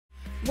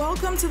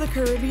Welcome to the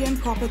Caribbean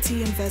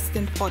Property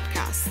Investing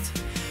Podcast,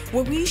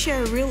 where we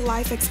share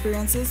real-life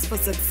experiences for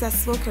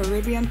successful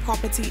Caribbean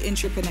property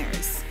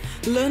entrepreneurs.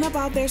 Learn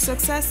about their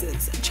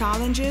successes,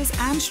 challenges,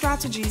 and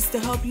strategies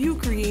to help you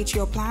create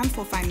your plan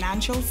for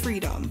financial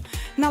freedom.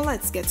 Now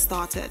let's get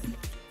started.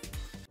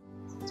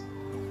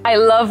 I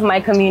love my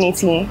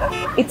community.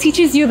 It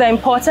teaches you the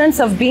importance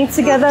of being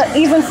together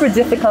even through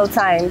difficult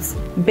times.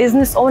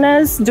 Business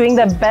owners doing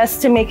their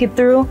best to make it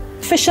through.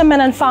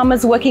 Fishermen and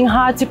farmers working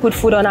hard to put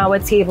food on our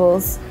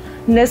tables.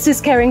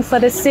 Nurses caring for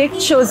the sick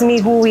shows me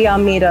who we are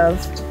made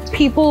of.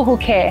 People who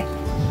care.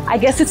 I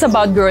guess it's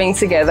about growing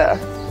together.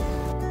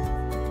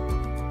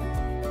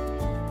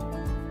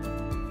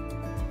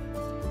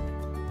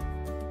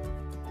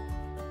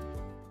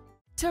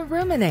 To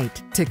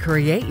ruminate, to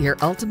create your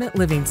ultimate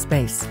living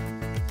space.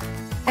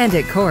 And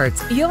at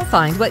Courts, you'll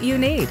find what you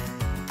need.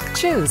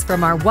 Choose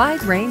from our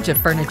wide range of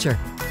furniture,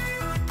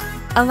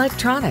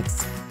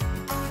 electronics,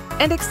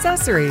 and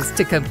accessories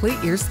to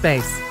complete your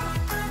space.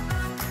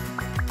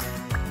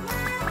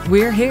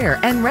 We're here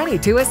and ready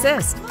to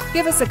assist.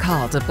 Give us a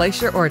call to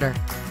place your order.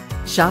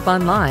 Shop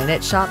online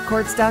at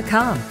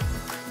shopcourts.com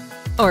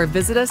or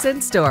visit us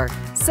in store.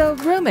 So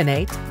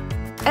ruminate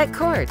at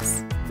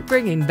Courts,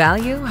 bringing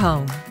value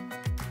home.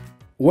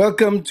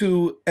 Welcome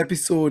to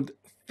episode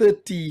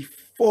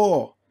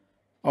 34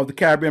 of the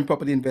Caribbean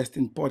Property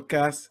Investing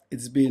Podcast.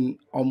 It's been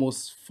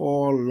almost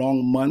 4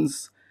 long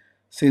months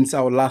since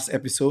our last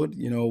episode.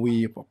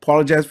 We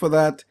apologize for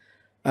that,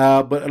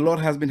 but a lot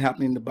has been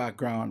happening in the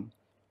background.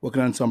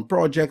 Working on some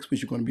projects,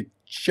 which we're going to be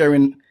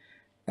sharing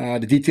the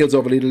details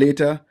of a little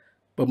later.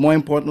 But more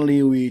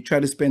importantly, we try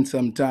to spend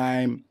some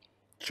time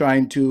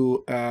trying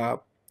to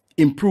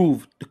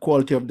improve the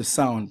quality of the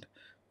sound.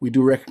 We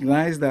do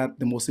recognize that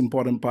the most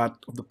important part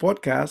of the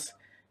podcast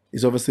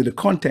is obviously the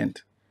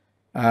content.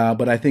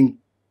 But I think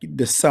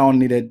the sound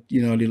needed,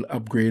 a little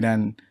upgrade,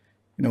 and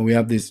we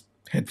have these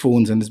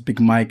headphones and this big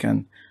mic,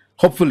 and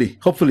hopefully,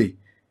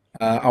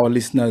 our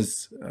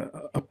listeners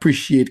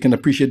can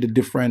appreciate the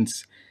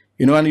difference,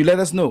 and you let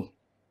us know.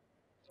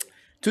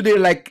 Today,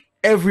 like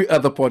every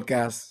other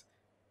podcast,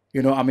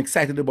 I'm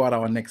excited about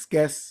our next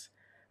guest.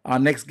 Our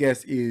next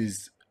guest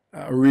is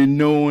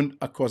renowned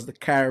across the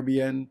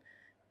Caribbean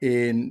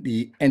in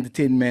the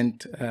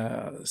entertainment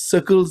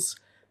circles.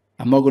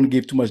 I'm not going to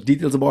give too much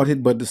details about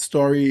it, but the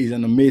story is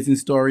an amazing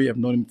story. I've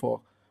known him for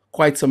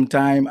quite some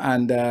time,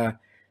 and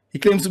he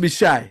claims to be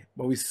shy,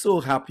 but we're so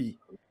happy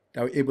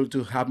that we're able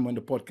to have him on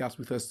the podcast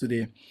with us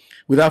today.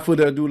 Without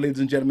further ado, ladies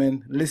and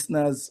gentlemen,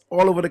 listeners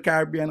all over the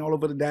Caribbean, all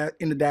over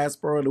in the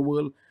diaspora of the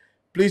world,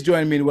 please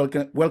join me in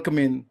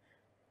welcoming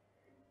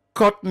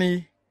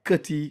Courtney,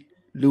 Curty,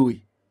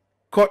 Louis.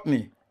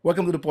 Courtney,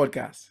 welcome to the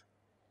podcast.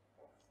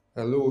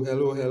 Hello.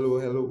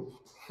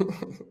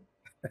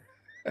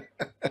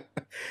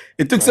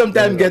 It took some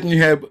time getting you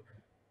here.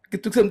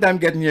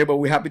 But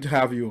we're happy to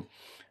have you.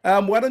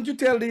 Why don't you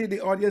tell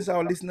the audience,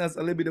 our listeners, a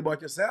little bit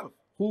about yourself?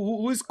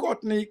 Who is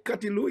Courtney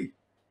Curty Louis?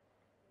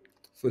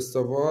 First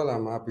of all,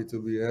 I'm happy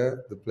to be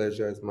here. The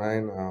pleasure is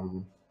mine.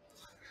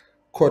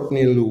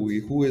 Courtney Louis.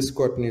 Who is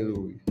Courtney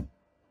Louis?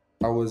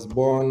 I was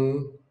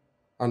born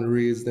and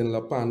raised in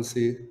La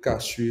Panse,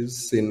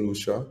 Castries, St.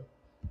 Lucia.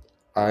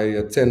 I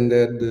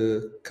attended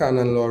the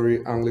Canon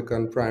Laurie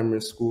Anglican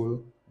Primary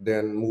School,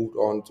 then moved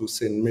on to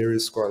St.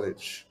 Mary's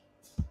College.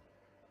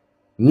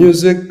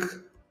 Music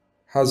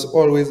has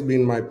always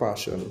been my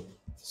passion.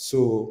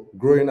 So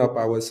growing up,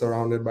 I was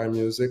surrounded by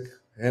music,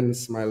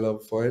 hence my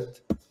love for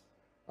it.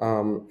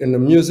 In the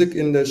music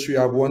industry,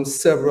 I've worn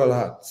several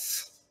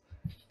hats.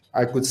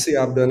 I could say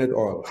I've done it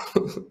all.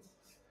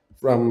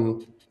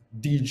 From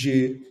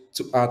DJ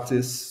to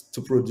artist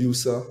to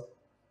producer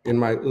in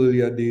my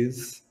earlier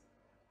days.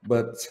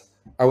 But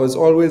I was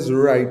always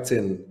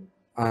writing,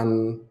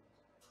 and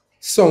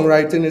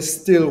songwriting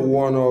is still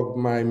one of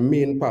my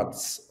main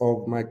parts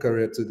of my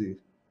career today.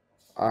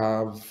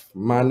 I've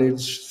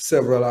managed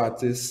several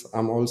artists.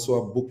 I'm also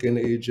a booking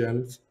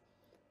agent.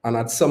 And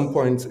at some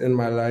point in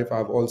my life,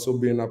 I've also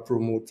been a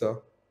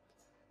promoter.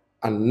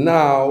 And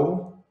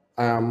now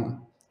I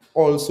am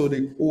also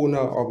the owner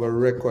of a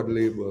record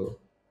label.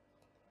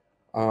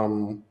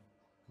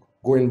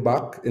 Going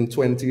back in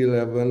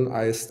 2011,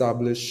 I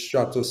established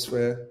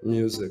Stratosphere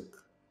Muzic.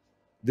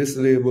 This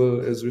label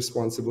is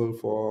responsible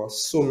for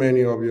so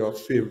many of your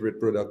favorite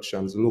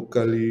productions,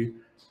 locally,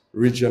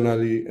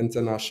 regionally,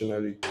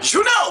 internationally.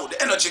 You know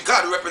the energy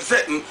God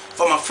representing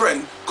for my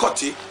friend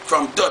Curty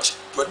from Dutch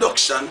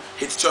Production.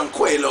 It's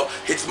Tranquilo,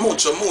 it's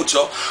mucho.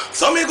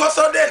 So me go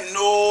so then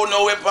no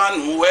weapon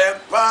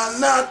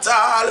at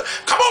all.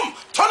 Come on,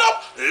 turn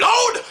up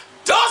loud,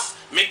 dust,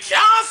 me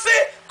can't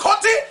say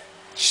Curty.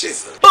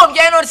 Shizzle. Boom,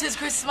 you know this is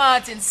Chris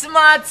Martin.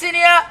 Smartin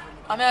here.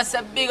 I'm going to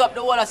say big up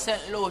the whole of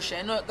St. Lucia.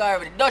 You know it got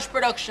everything. Dutch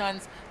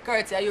Productions,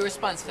 Curty, are you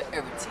responsible for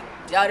everything?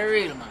 You're the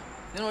real man.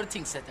 You know the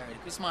thing set already.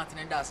 Chris Martin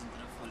and Dawson to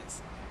the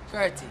fullest.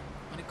 Curty,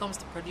 when it comes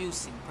to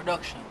producing,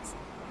 productions,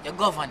 you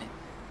govern it.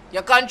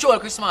 You control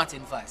Chris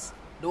Martin voice.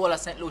 the whole of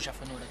St. Lucia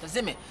for know that. You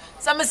see me?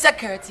 So me say,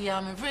 Curty,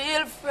 I'm a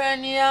real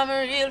friend, yeah, I'm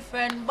a real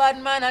friend.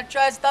 Bad man, I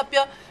try to stop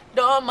you.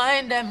 Don't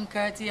mind them,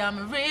 Curty, I'm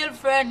a real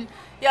friend,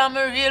 yeah, I'm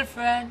a real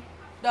friend.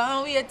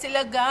 Don't wait till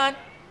you're gone.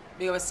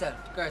 Big up yourself,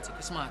 Curty,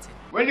 Chris Martin.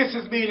 Well, this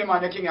is Beanie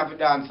Man, the king of the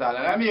dancehall,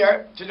 and I'm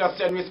here to just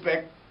send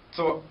respect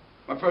to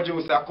my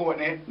producer,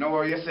 Courtney. No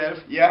worry yourself.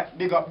 Yeah,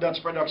 big up Dutch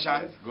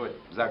Productions. Good,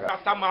 Zaga.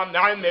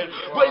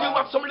 Well, you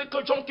have some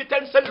little junkie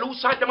tell St.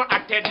 Lucia, them are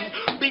attend.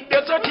 Big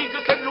desert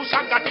eagle St.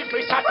 Lucia got it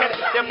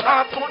resetted. Them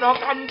not put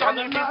up and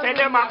tunnel, me say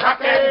them are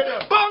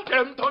attend. Bump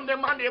them, turn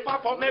them and they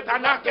pop up, make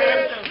an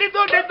attend.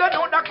 Little did they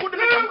know that could be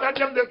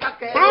them the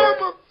attend.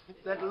 Boom!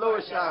 St.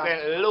 Lucia.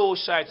 St.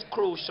 Lucia, it's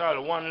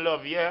crucial. One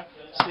love, yeah?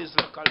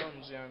 Sizzler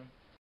Colombian.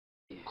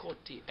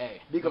 Curty,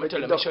 hey. Big up,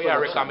 tell them, show you a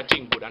record, me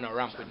think good and a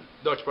rampant.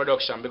 Dutch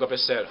Production, big up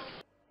yourself.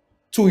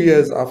 2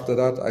 years after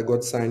that, I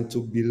got signed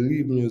to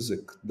Believe Music,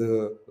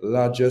 the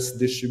largest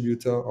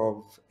distributor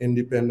of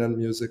independent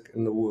music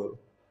in the world.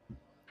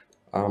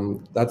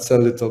 That's a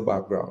little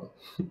background.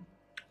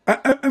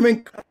 I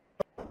mean,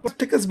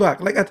 take us back.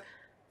 Like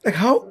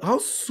how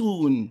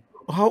soon,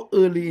 how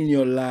early in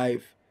your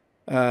life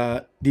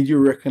did you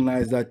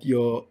recognize that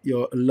your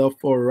love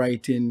for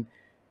writing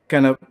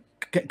kind of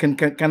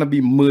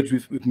be merged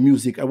with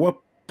music? At what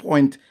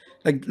point,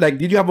 like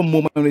did you have a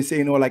moment when you say,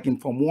 you know, like in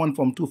Form 1,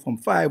 Form 2, Form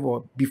 5,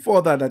 or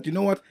before that, you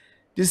know what,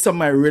 this is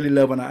something I really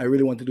love and I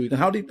really want to do it? And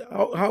how did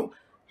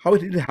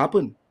it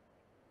happen?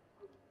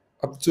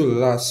 Up to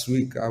last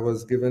week, I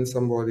was giving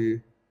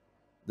somebody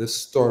the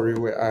story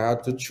where I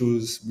had to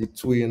choose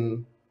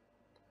between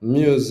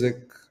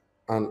music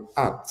and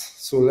art.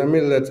 So let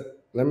me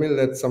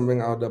let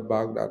something out the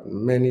bag that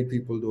many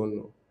people don't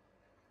know.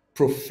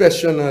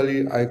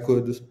 Professionally, I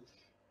could.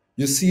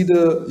 You see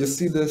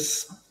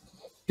this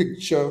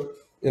picture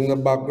in the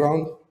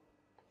background?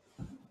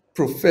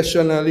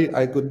 Professionally,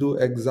 I could do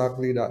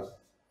exactly that.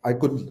 I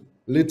could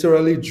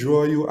literally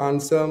draw you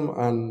Anselm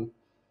and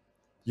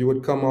you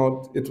would come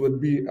out, it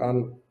would be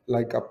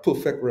like a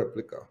perfect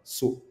replica.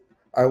 So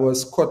I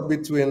was caught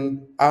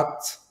between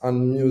art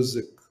and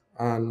music,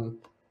 and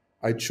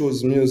I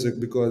chose music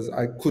because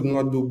I could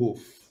not do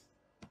both.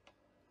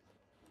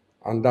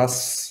 And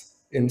that's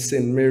in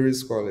St.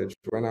 Mary's College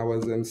when I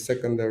was in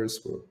secondary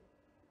school.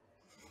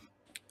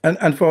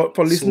 And for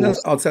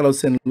listeners outside of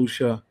St.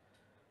 Lucia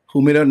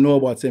who may not know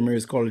about St.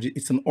 Mary's College,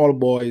 it's an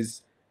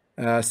all-boys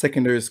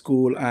secondary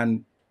school,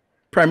 and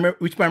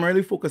which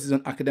primarily focuses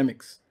on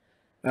academics.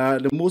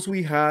 The most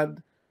we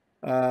had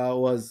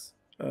was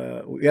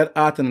we had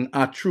art and an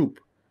art troupe.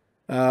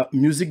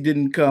 Music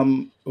didn't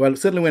come, well,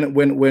 certainly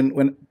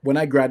when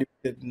I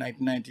graduated in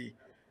 1990,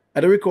 I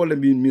don't recall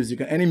them being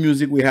music. Any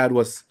music we had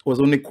was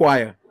only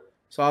choir.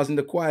 So I was in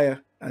the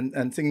choir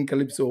and singing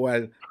calypso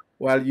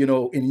while you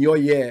know, in your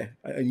year,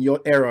 in your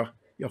era,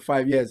 your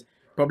 5 years,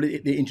 probably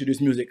they introduced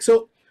music.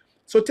 So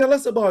tell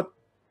us about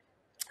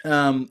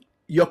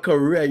your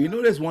career. You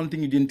know, there's one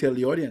thing you didn't tell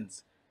the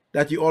audience,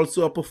 that you're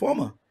also a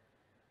performer.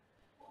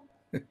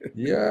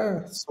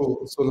 Yeah,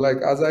 so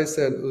like as I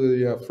said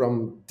earlier,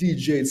 from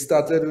DJ, it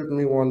started with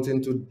me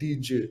wanting to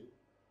DJ.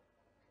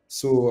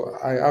 So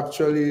I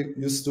actually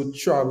used to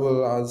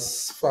travel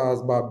as far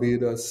as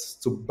Barbados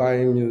to buy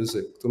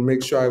music, to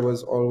make sure I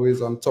was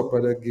always on top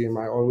of the game.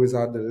 I always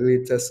had the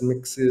latest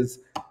mixes,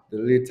 the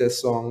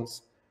latest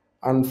songs.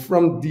 And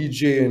from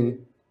DJing,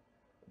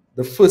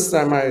 the first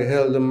time I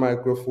held a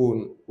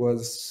microphone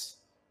was,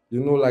 you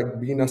know, like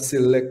being a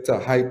selector,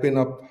 hyping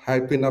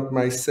up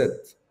my set.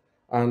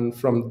 And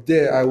from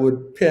there, I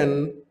would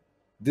pen.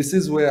 This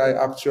is where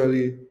I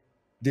actually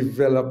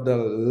developed the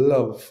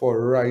love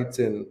for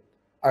writing.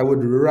 I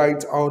would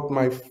write out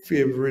my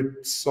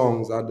favorite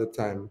songs at the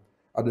time.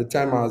 At the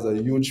time, I was a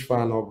huge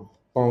fan of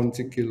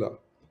Bounty Killer.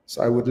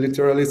 So I would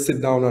literally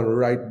sit down and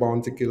write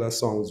Bounty Killer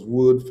songs,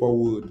 word for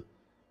word.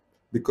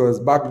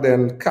 Because back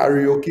then,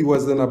 karaoke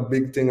wasn't a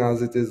big thing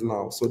as it is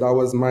now. So that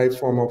was my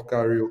form of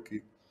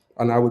karaoke.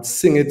 And I would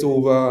sing it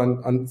over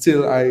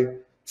until I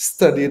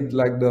studied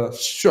like the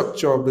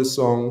structure of the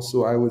song.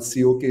 So I would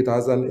see, okay, it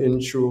has an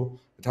intro,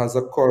 it has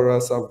a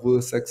chorus, a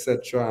verse,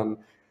 etc. And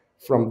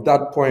from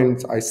that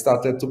point, I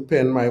started to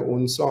pen my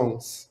own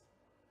songs.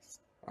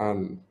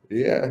 And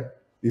yeah,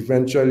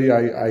 eventually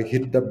I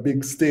hit the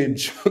big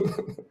stage.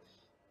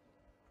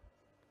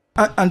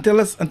 And tell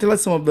us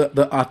some of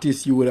the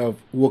artists you would have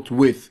worked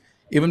with,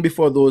 even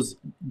before those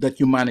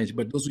that you managed,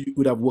 but those you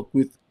would have worked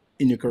with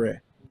in your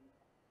career.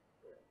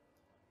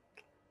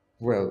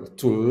 Well,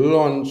 to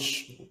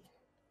launch,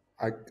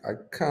 I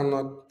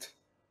cannot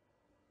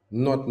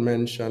not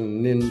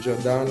mention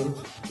Ninja Dan,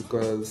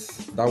 because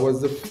that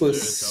was the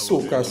first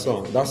soca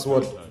song. That's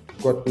what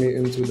got me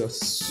into the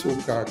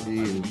soca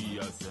game.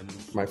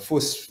 My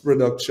first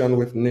production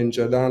with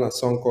Ninja Dan, a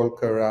song called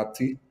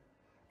Curty.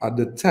 At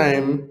the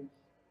time,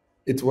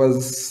 it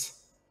was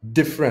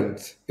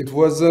different. It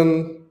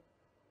wasn't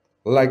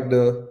like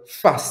the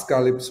fast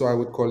calypso, I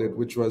would call it,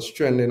 which was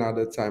trending at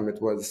the time.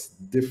 It was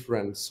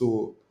different.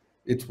 So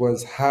it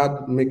was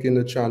hard making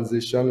the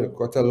transition. It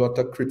got a lot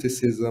of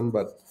criticism,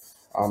 but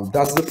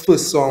that's the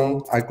first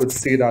song I could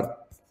say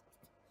that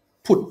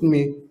put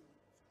me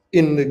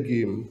in the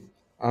game.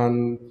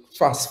 And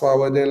fast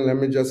forwarding, let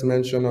me just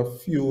mention a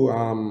few.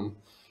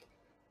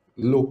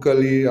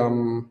 Locally,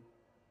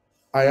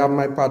 I have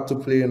my part to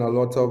play in a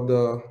lot of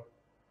the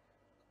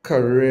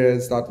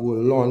careers that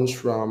will launch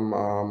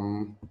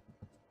from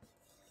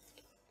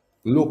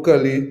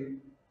locally,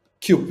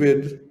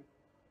 Cupid.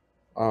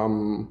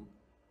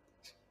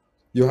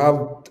 You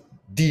have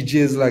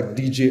DJs like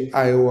DJ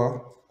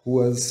Iowa, who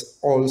was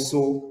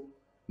also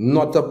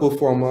not a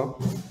performer.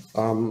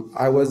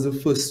 I was the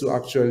first to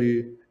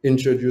actually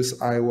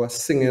introduce Iowa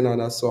singing on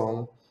a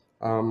song.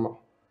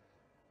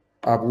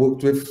 I've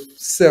worked with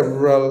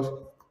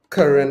several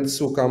current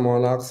soca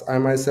monarchs. I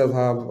myself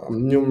have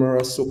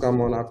numerous soca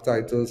monarch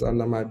titles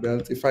under my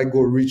belt. If I go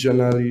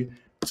regionally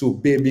to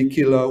Baby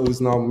Killer, who's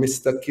now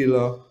Mr.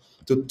 Killer,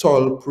 to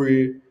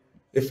Tolpre,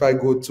 if I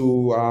go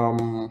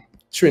to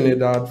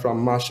Trinidad,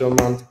 from Marshall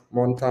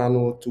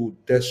Montano to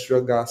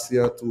Destra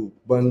Garcia to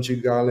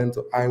Bungie Garland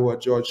to Iowa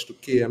George to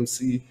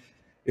KMC.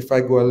 If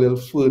I go a little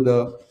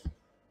further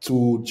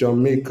to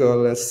Jamaica,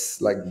 let's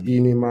like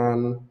Beanie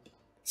Man,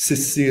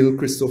 Cecile,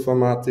 Christopher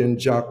Martin,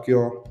 Jacques.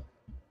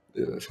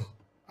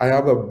 I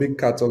have a big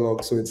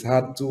catalog, so it's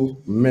hard to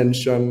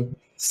mention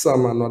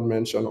some and not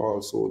mention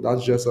all. So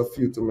that's just a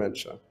few to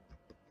mention.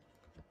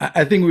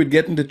 I think we'd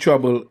get into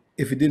trouble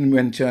if we didn't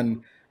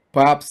mention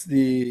perhaps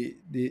the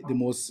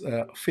most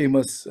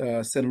famous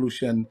St.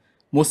 Lucian,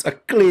 most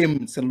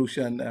acclaimed St.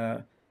 Lucian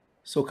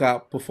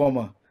soca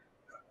performer.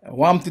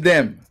 Warm to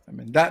them. I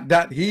mean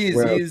he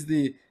is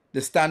the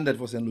standard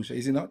for St. Lucia,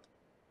 is he not?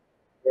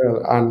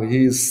 Well, and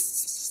he's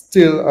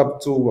still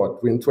up to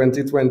what, in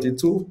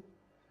 2022?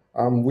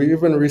 We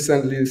even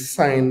recently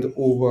signed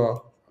over.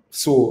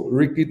 So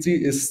Ricky T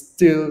is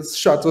still,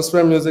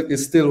 Stratosphere Muzic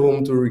is still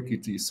home to Ricky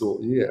T. So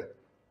yeah,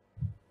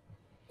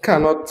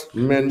 cannot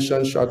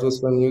mention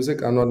Stratosphere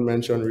Muzic and not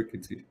mention Ricky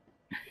T.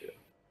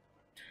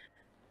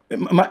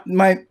 What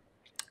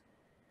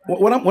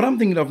I'm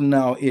thinking of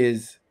now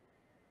is,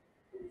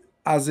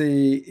 as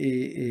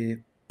a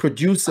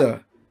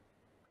producer,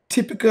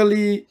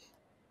 typically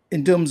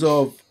in terms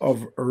of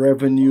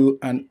revenue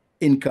and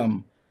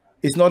income,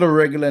 it's not a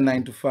regular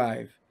 9 to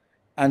 5.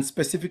 And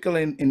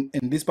specifically in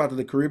this part of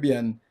the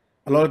Caribbean,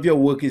 a lot of your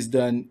work is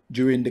done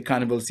during the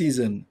carnival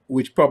season,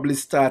 which probably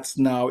starts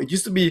now. It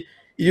used to be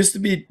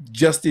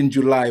just in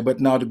July, but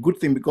now the good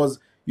thing, because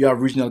you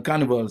have regional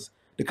carnivals,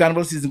 the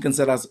carnival season can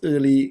start as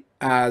early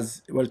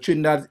as, well,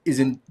 Trinidad is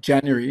in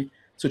January,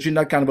 so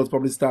Trinidad carnival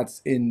probably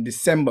starts in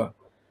December.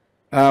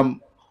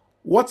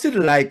 What's it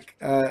like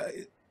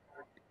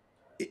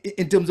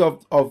in terms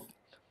of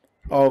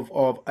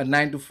a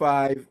 9 to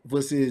 5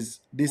 versus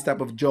this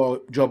type of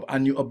job,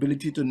 and your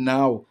ability to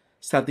now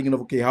start thinking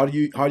of, okay, how do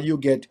you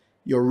get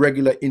your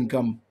regular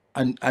income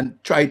and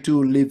try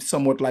to live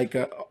somewhat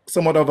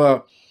of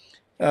a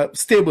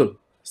stable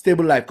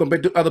life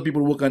compared to other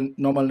people who work on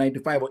normal 9 to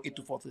 5 or 8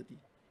 to 4:30?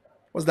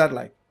 What's that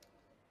like?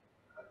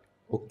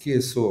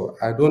 Okay, so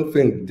I don't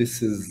think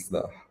this is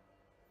the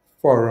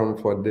forum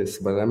for this,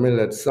 but let me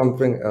let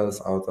something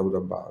else out of the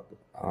bag.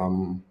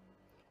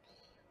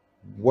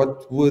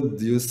 What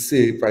would you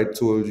say if I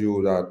told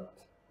you that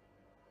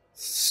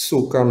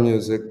soca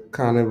music,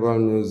 carnival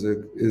music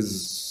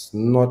is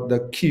not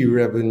the key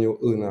revenue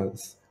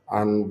earners?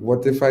 And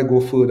what if I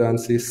go further and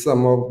say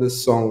some of the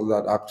songs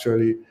that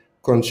actually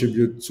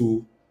contribute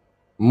to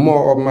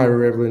more of my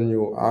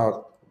revenue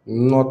are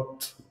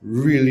not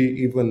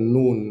really even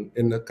known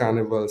in the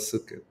carnival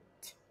circuit?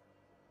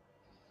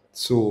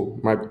 So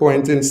my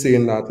point in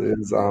saying that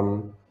is,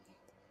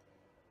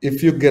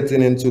 if you're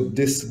getting into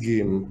this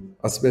game,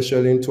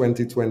 especially in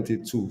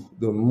 2022,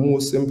 the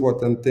most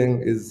important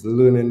thing is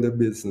learning the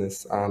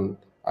business. And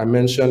I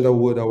mentioned a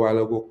word a while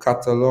ago,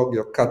 catalog.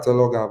 Your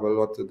catalog have a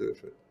lot to do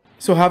with it.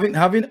 So having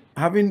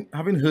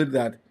heard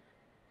that,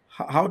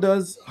 how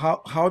does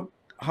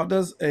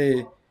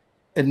a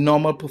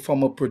normal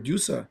performer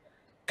producer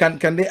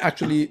can they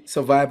actually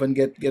survive and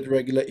get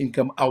regular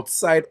income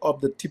outside of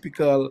the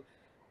typical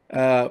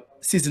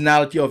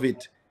seasonality of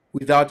it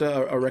without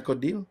a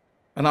record deal?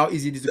 And how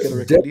easy it is to get a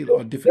record deal,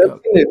 or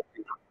difficult?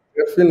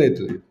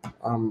 Definitely.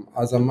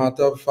 As a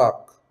matter of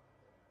fact,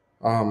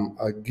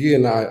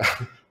 again,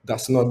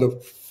 that's not the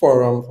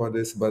forum for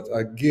this, but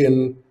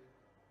again,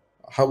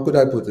 how could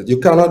I put it? You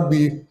cannot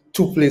be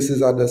two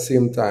places at the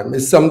same time.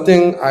 It's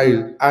something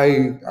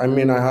I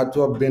mean, I had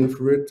to have been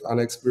through it and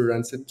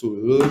experience it to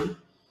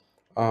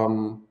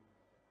learn.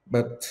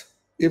 But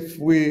if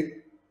we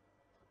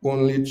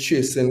only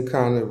chasing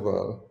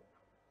carnival,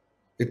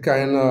 we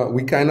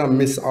kind of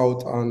miss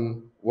out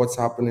on what's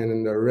happening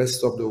in the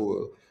rest of the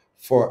world.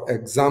 For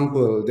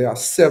example, there are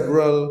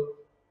several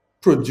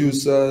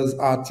producers,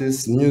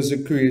 artists,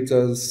 music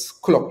creators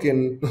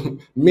clocking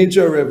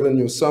major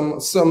revenue, some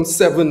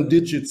 7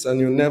 digits, and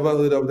you never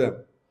heard of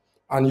them,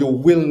 and you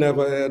will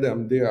never hear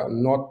them. They are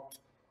not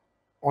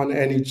on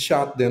any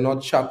chart. They're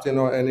not chatting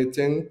or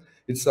anything.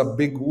 It's a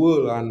big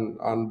world,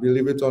 and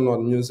believe it or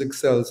not, music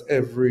sells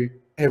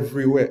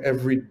everywhere,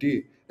 every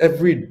day.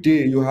 Every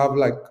day you have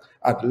like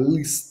at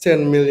least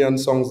 10 million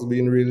songs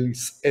being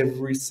released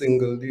every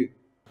single day.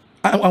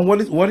 And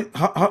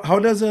how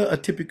does a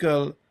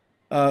typical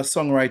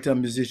songwriter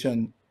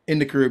musician in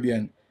the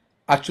Caribbean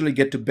actually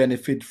get to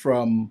benefit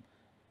from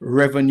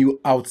revenue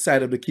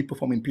outside of the key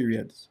performing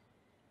periods?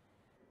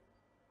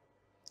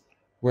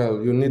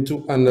 Well, you need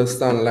to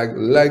understand,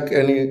 like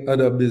any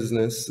other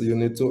business, you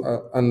need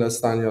to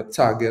understand your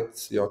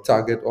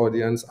target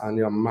audience, and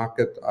your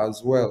market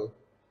as well.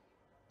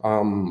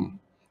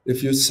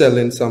 If you're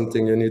selling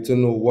something, you need to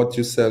know what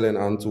you're selling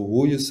and to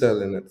who you're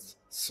selling it.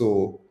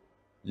 So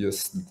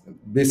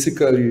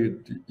basically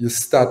you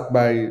start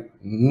by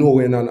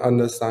knowing and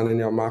understanding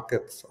your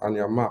market and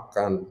your mark,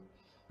 and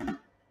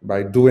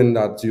by doing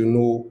that, you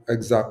know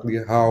exactly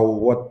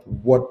what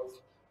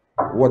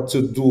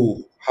to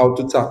do, how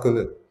to tackle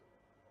it.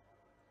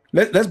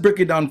 Let's break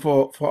it down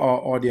for our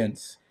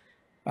audience.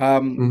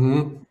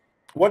 Mm-hmm.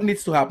 What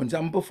needs to happen? So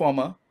I'm a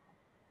performer.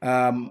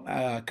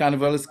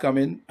 Carnival is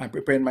coming. I'm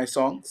preparing my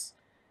songs.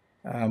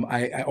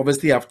 I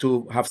obviously have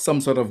to have some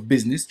sort of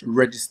business to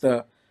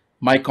register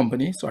my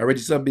company. So I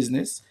register a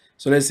business.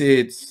 So let's say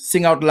it's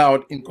Sing Out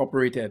Loud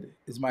Incorporated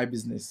is my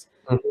business.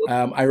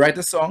 I write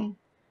a song.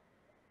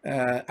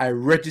 I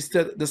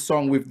registered the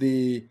song with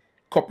the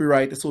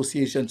Copyright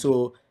Association.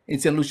 So in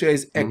St. Lucia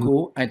is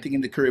Echo. I think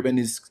in the Caribbean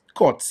is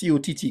COT,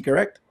 C-O-T-T,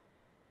 correct?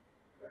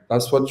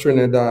 That's what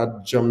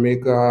Trinidad,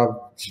 Jamaica,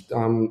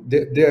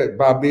 they're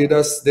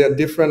Barbados, they're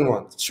different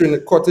ones.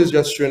 COT is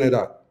just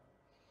Trinidad.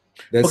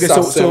 There's Okay,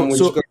 SASEM, which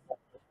got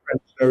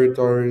different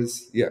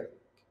territories. Yeah.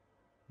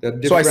 They're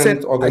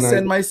different I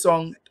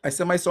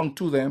send my song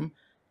to them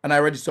and I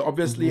register.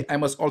 Obviously, I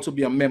must also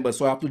be a member,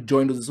 so I have to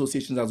join those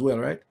associations as well,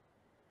 right?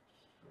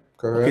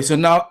 Correct. Okay, so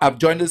now I've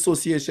joined the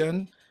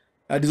association.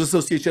 These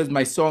associations,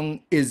 my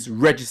song is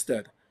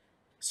registered.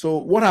 So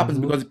what happens,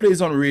 because it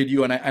plays on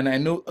radio, and I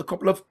know a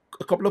couple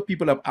of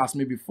people have asked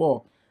me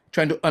before,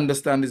 trying to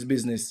understand this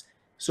business.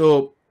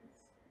 So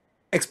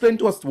explain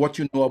to us what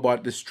you know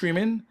about the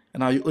streaming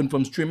and how you earn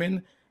from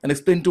streaming, and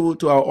explain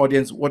to our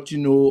audience what you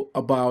know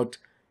about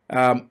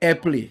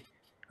airplay,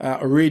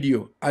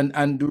 radio,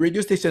 and the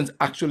radio stations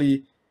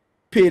actually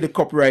pay the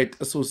copyright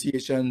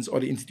associations or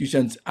the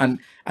institutions, and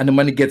the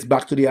money gets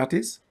back to the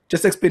artists.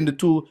 Just explain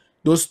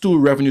those two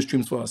revenue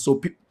streams for us, so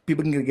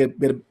people can get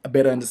a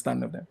better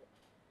understanding of them.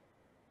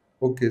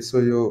 Okay,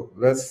 so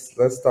let's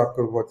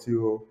tackle what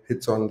you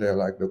hit on there,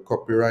 like the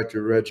copyright.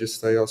 You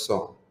register your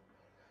song.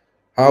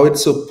 How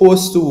it's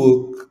supposed to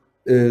work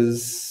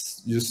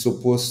is you're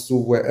supposed to,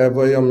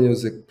 wherever your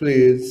music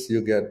plays, you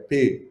get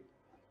paid.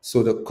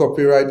 So the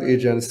copyright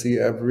agency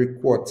every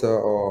quarter,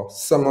 or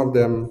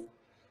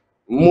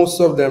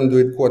most of them do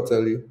it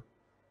quarterly.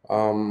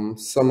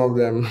 Some of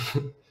them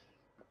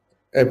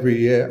every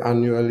year,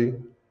 annually.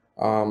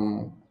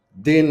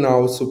 They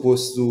now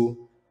supposed to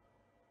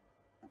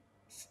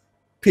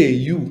pay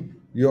you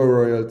your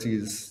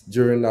royalties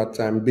during that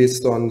time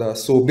based on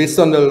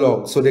the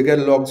logs. So they get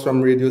logs from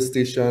radio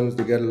stations,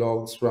 they get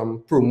logs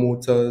from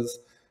promoters.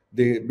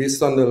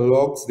 Based on the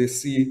logs, they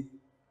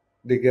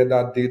get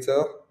that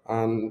data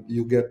and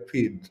you get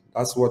paid.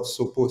 That's what's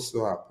supposed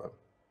to happen.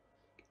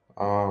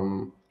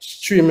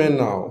 Streaming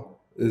now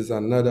is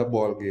another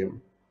ball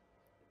game.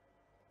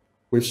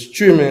 With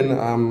streaming,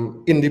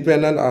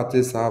 independent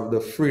artists have the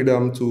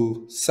freedom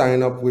to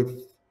sign up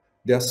with.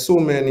 There are so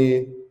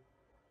many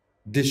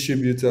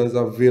distributors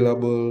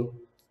available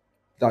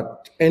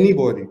that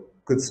anybody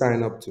could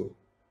sign up to.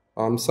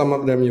 Some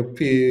of them you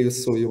pay,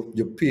 so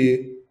you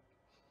pay,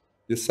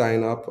 you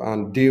sign up,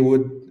 and they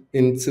would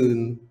in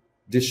turn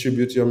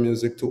distribute your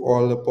music to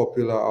all the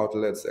popular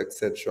outlets,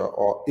 etc.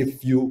 Or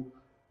if you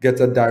get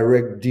a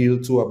direct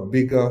deal to a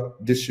bigger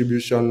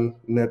distribution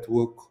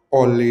network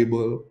or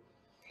label,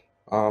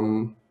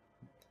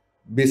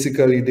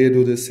 basically they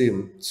do the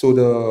same.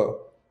 So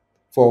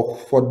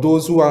for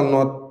those who are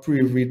not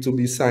privy to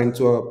be signed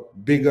to a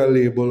bigger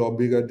label or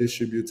bigger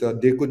distributor,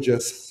 they could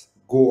just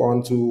go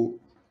onto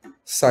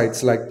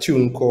sites like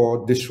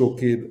TuneCore,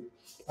 DistroKid,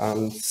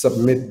 and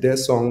submit their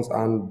songs,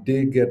 and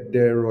they get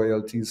their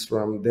royalties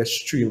from their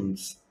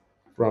streams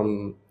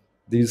from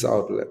these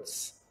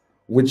outlets,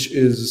 which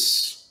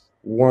is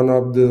one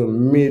of the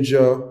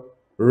major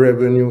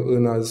revenue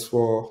earners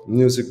for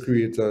music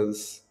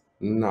creators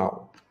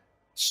now.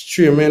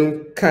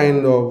 Streaming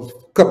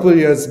couple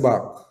years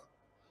back,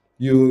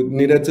 you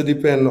needed to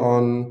depend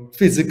on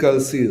physical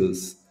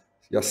sales,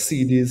 your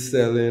CDs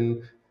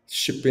selling,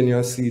 shipping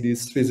your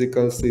CDs,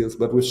 physical sales.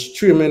 But with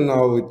streaming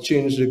now, it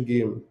changed the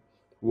game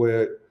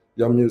where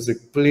your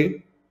music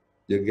play,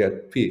 you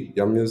get paid.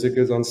 Your music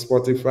is on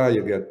Spotify,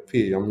 you get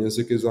paid. Your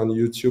music is on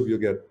YouTube, you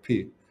get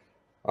paid.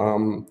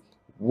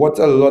 What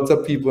a lot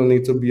of people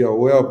need to be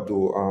aware of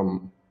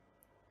though,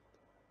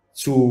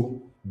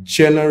 to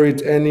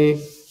generate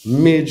any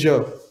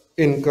major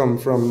income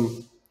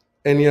from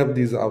any of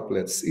these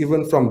outlets,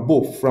 even from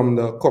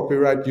the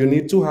copyright, you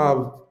need to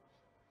have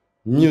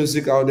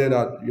music out there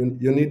that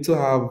you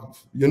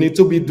need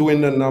to be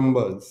doing the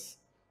numbers.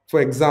 For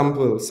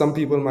example, some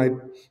people might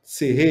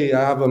say, hey,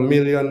 I have 1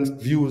 million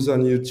views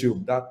on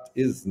YouTube. That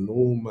is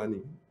no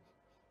money.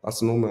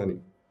 That's no money.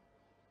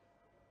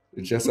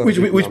 It's just a which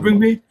big which brings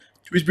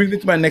number. me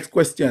to my next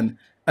question.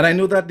 And I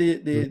know that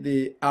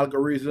the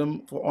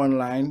algorithm for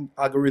online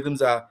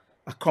algorithms are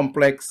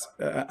complex,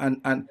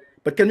 and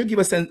but can you give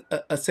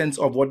a sense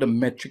of what the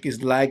metric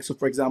is like? So,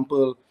 for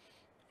example,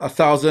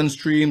 1,000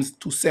 streams,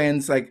 2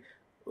 cents. Like,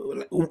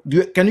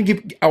 can you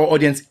give our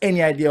audience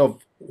any idea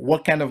of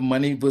what kind of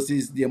money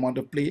versus the amount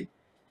of play?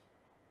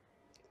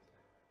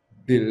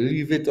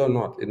 Believe it or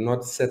not, it's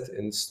not set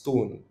in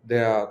stone.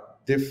 There are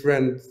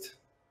different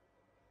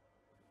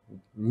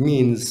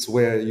means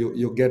where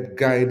you get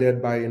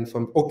guided by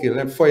information.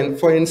 Okay,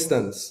 for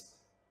instance,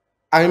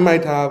 I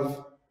might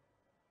have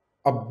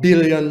 1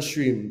 billion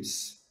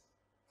streams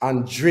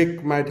and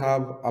Drake might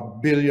have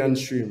 1 billion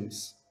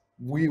streams.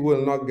 We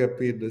will not get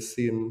paid the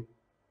same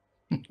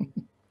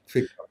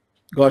figure.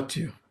 Got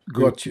you.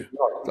 Got you.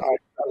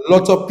 A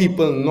lot of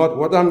people not,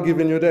 what I'm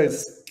giving you there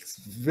is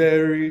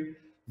very,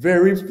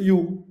 very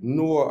few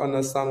know or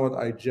understand what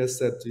I just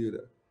said to you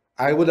there.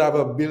 I would have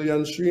 1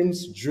 billion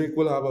streams, Drake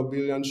will have 1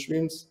 billion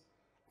streams,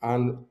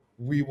 and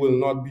we will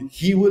not be,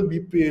 he will be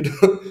paid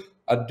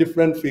a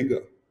different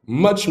figure,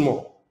 much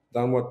more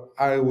than what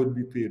I would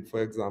be paid,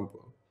 for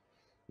example.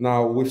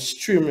 Now with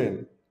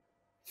streaming,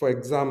 for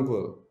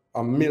example,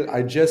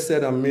 I just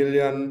said 1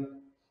 million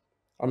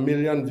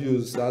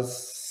views,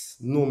 that's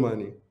no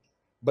money.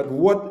 But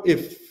what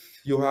if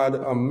you had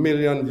 1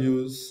 million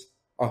views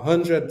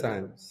 100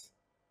 times?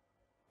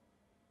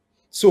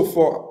 So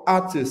for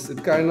artists,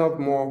 it's kind of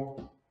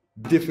more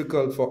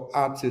difficult for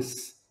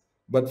artists,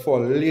 but for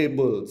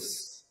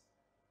labels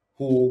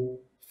who,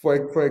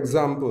 for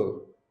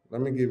example,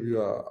 let me give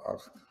you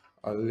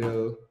a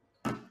little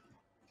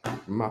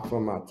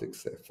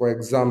mathematics there. For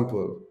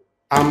example,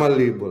 I'm a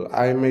label.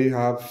 I may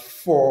have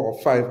 4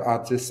 or 5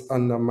 artists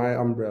under my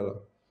umbrella.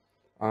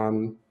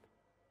 And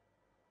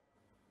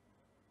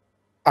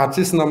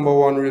artist number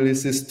 1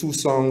 releases 2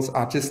 songs,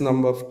 artist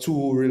number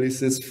 2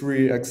 releases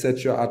 3,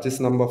 etc. Artist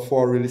number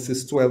 4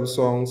 releases 12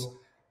 songs,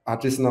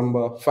 artist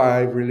number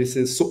 5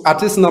 releases. So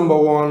artist number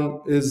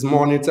 1 is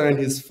monitoring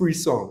his free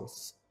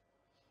songs.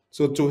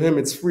 So to him,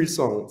 it's free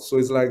songs. So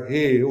it's like,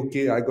 hey,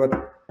 okay, I got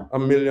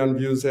 1 million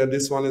views here.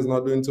 This one is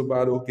not doing too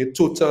bad. Okay,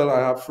 total, I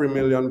have 3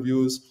 million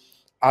views.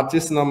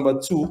 Artist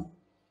number 2,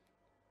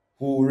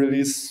 who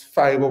released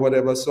 5 or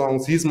whatever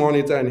songs, he's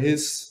monitoring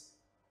his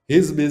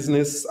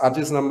business.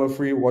 Artist number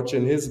 3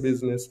 watching his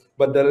business.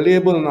 But the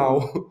label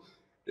now,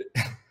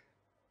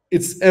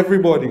 it's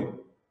everybody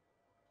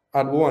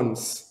at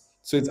once.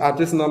 So it's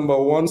artist number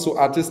 1. So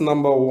artist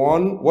number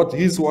 1, what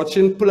he's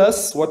watching,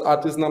 plus what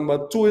artist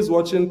number 2 is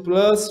watching,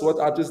 plus what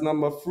artist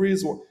number 3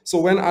 is watching. So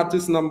when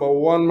artist number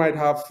 1 might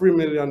have 3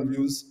 million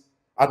views,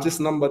 artist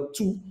number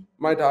 2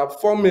 might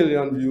have 4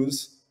 million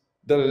views,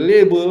 the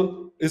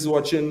label is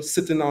watching,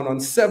 sitting down on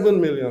 7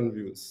 million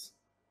views.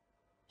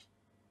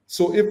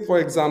 So if, for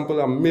example,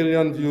 1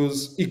 million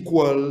views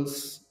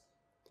equals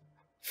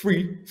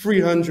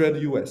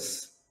 300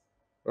 US,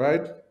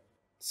 right?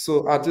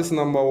 So artist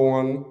number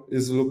 1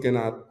 is looking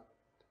at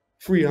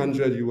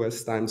 300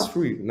 US times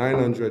 3,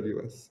 900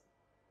 US.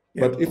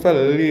 Yeah. But if a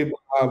label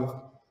have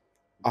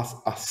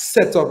a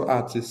set of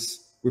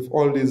artists with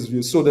all these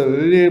views, so the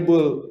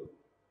label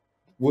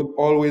would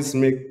always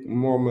make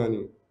more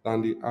money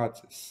than the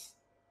artist.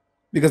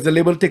 Because the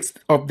label takes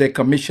up their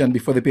commission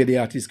before they pay the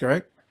artist,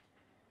 correct?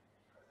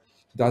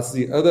 That's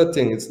the other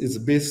thing. It's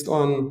based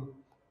on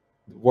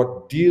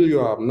what deal you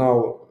have.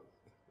 Now,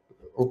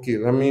 okay,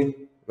 let me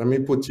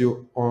put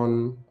you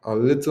on a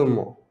little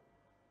more.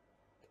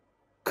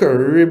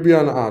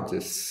 Caribbean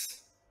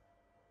artists.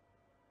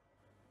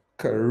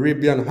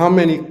 How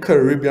many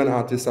Caribbean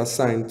artists are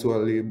signed to a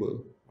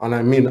label? And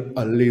I mean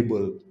a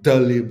label, the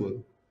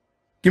label.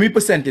 Give me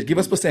percentage. Give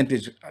us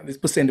percentage. This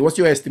percentage. What's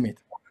your estimate?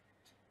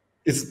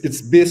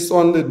 It's based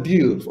on the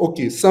deal.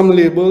 Okay, some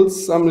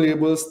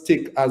labels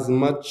take as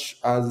much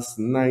as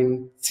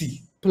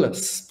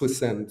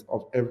 90+%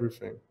 of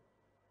everything.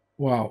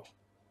 Wow.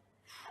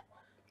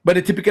 But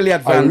they typically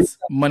advance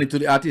money to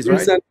the artist,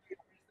 right?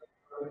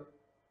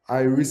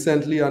 I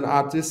recently, an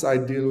artist I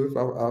deal with,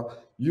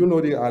 you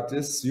know the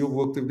artist, you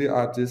worked with the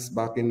artist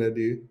back in the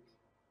day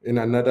in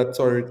another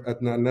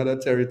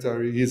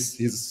territory.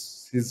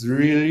 He's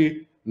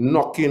really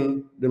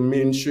knocking the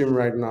mainstream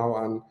right now,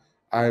 and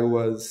I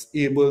was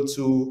able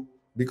to,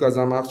 because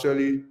I'm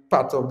actually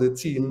part of the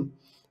team,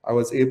 I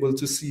was able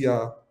to see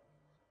a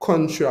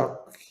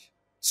contract.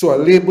 So a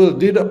label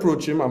did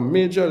approach him, a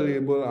major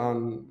label,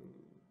 and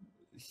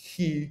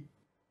he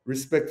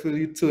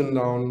respectfully turned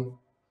down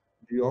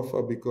the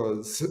offer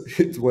because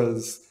it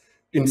was,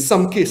 in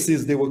some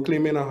cases, they were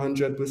claiming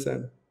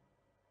 100%.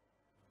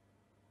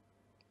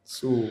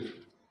 So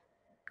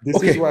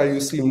this is why you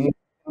see more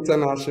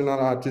international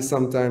artists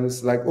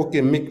sometimes, like,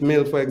 okay, Mick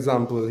Mill, for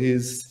example, he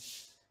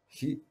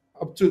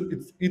up to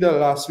either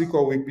last week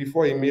or week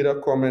before, he made a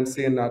comment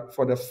saying that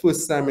for the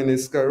first time in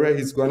his career,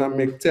 he's gonna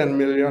make 10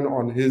 million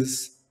on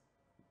his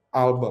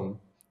album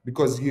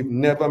because he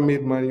never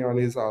made money on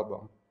his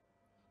album,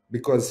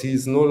 because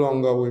he's no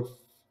longer with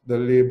the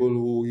label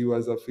who he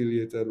was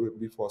affiliated with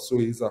before. So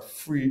he's a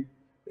free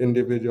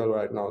individual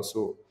right now.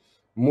 So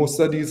most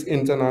of these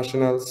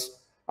internationals,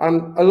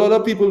 and a lot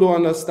of people don't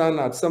understand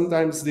that.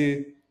 Sometimes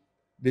they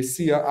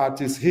see an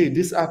artist, hey,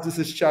 this artist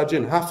is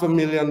charging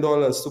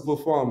 $500,000 to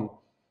perform.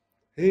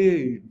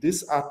 Hey,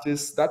 this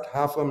artist, that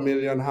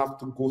 $500,000 have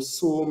to go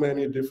so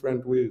many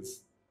different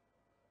ways.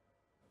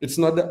 It's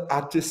not the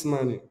artist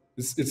money.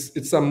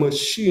 It's a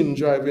machine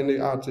driving the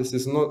artist.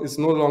 It's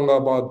no longer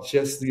about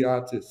just the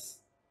artist.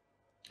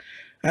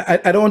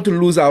 I don't want to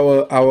lose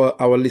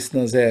our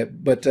listeners there,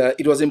 but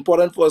it was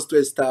important for us to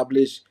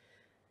establish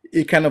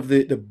a kind of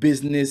the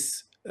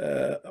business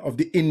of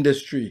the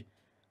industry,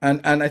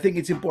 and I think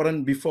it's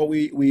important before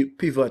we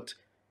pivot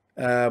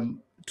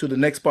to the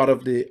next part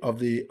of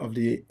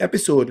the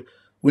episode.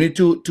 We need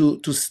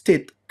to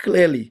state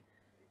clearly,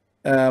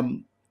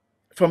 from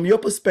your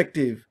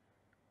perspective,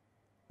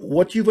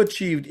 what you've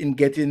achieved in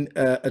getting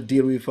a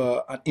deal with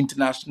an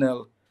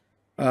international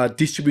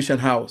distribution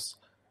house.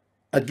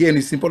 Again,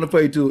 it's important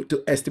for you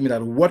to estimate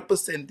that what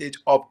percentage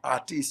of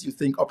artists you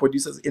think or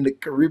producers in the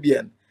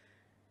Caribbean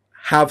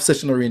have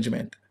such an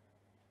arrangement.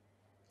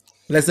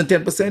 Less than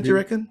 10%, you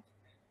reckon?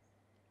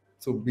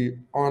 To be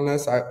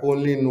honest, I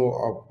only know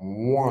of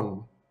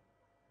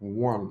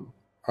one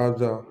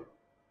other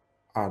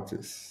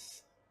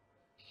artist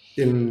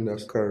in the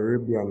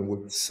Caribbean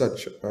with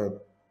such a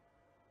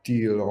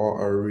deal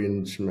or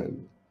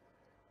arrangement.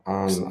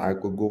 And I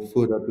could go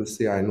further to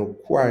say I know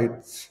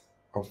quite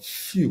a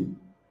few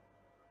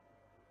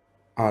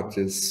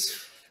artists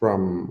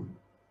from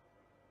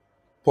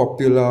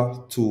popular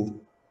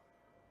to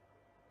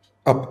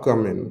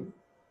upcoming.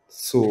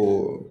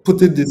 So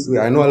put it this way,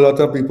 I know a lot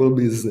of people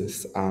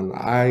business, and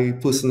I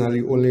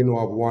personally only know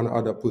of one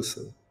other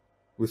person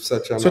with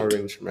such an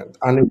arrangement.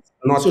 And it's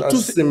not a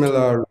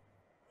similar.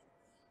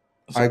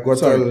 I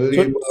got a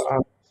label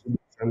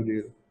and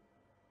deal.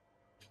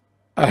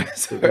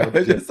 Sorry,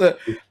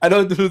 I don't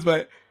want to lose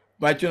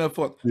my train of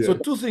thought. Yeah. So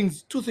two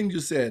things you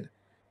said.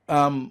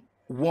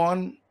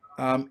 One,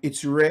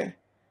 it's rare,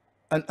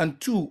 and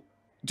two,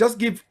 just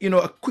give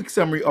a quick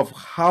summary of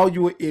how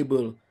you were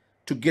able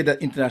to get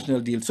that international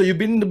deal. So you've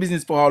been in the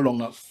business for how long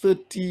now?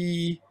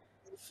 30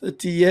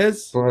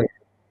 years? Right.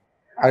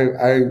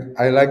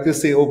 I like to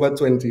say over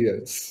 20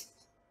 years.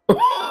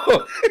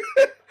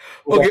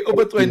 Okay,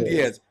 over 20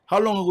 years. How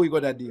long ago you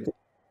got that deal?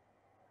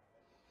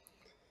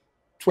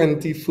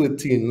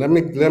 2013. Let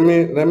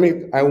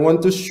me I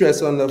want to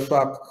stress on the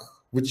fact,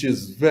 which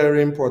is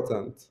very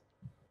important.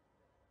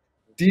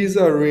 These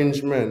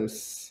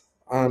arrangements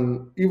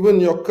and even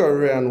your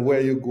career and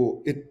where you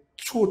go, it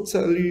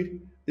totally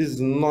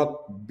is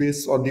not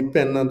based or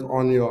dependent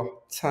on your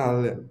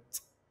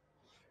talent.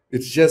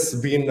 It's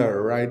just being the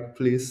right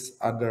place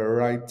at the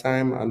right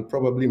time and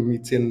probably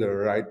meeting the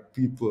right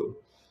people.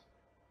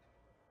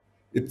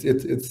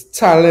 It's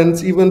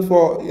talent. Even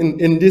for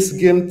in this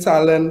game,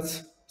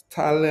 talent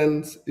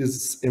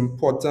is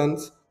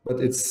important, but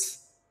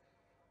it's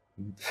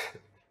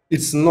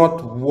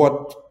not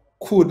what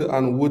could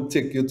and would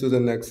take you to the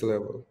next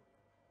level.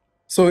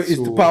 So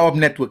it's the power of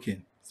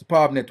networking. It's the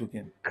power of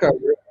networking. Correct.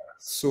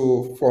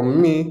 So for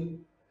me,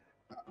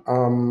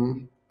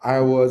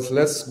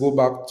 let's go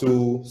back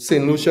to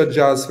St. Lucia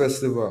Jazz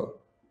Festival.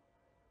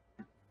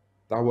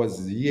 That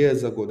was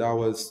years ago. That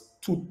was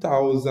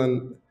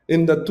 2000.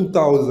 In the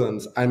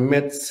 2000s,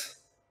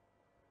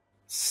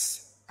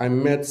 I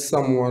met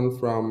someone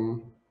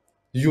from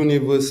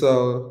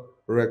Universal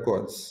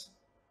Records,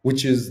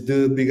 which is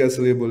the biggest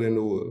label in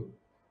the world.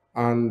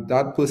 And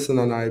that person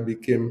and I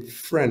became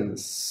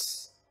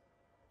friends,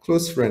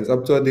 close friends,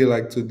 up to a day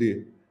like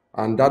today.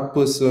 And that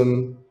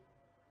person,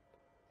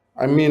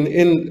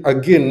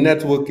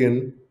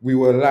 networking, we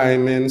were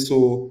linemen.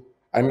 So,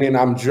 I'm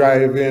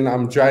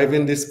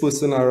driving this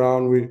person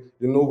around. We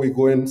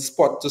going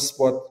spot to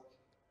spot.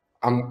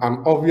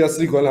 I'm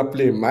obviously gonna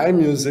play my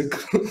music.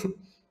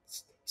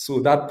 So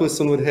that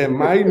person would hear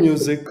my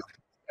music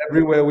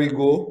everywhere we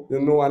go,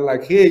 and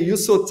like, hey, you're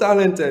so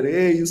talented.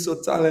 Hey, you're so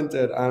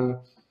talented. And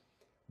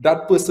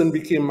that person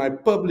became my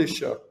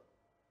publisher.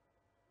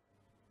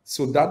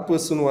 So that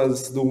person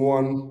was the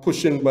one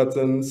pushing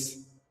buttons,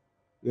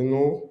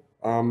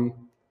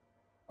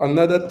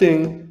 Another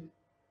thing,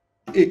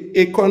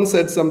 Akon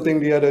said something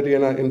the other day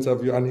in an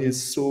interview, and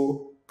he's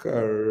so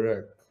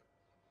correct.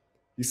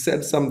 He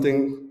said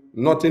something,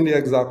 not in the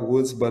exact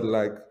words, but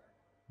like,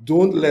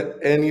 don't let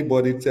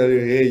anybody tell you,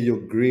 hey,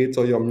 you're great,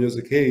 or your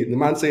music. Hey, the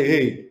man say,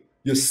 hey,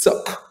 you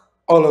suck.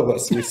 All of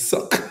us, we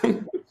suck.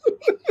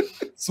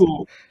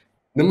 So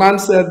the man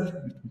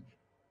said,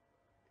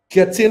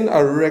 getting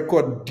a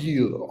record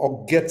deal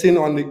or getting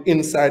on the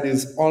inside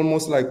is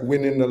almost like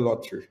winning the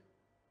lottery.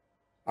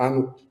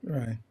 And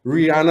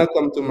Rihanna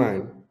come to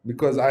mind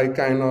because I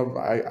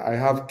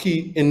have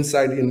key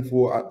inside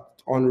info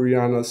on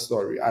Rihanna's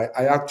story.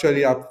 I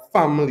actually have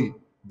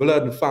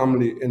blood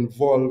family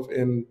involved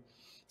in.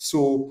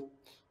 So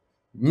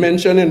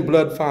mentioning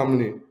blood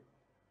family,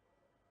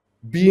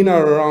 being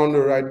around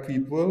the right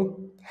people,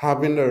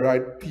 having the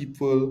right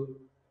people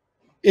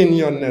in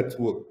your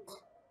network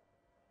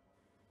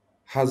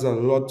has a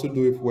lot to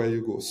do with where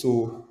you go.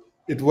 So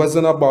it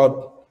wasn't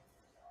about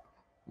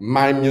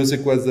my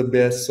music was the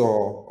best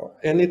or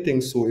anything.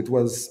 So it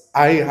was,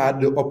 I had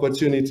the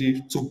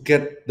opportunity to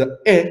get the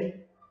A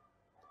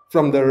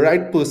from the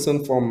right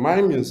person for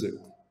my music.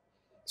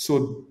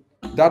 So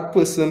that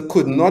person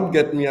could not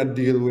get me a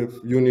deal with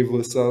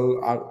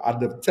Universal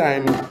at the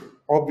time.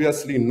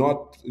 Obviously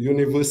not.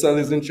 Universal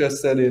is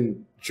interested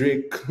in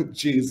Drake,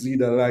 Jay-Z,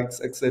 the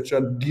likes,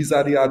 etc. These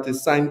are the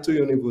artists signed to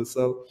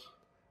Universal.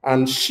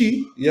 And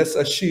she, yes,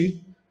 a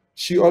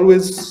she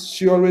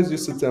always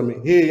used to tell me,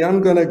 hey,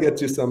 I'm gonna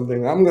get you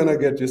something, I'm gonna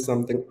get you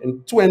something.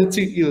 In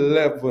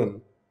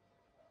 2011,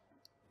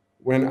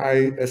 when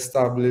I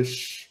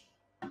established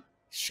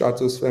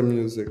Stratosphere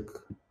Music,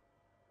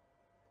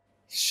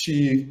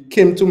 she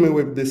came to me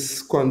with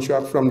this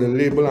contract from the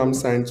label I'm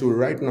signed to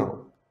right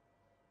now.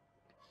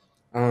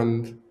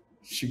 And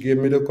she gave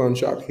me the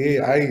contract. Hey,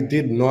 I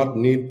did not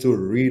need to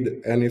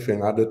read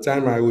anything. At the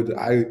time,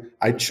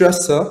 I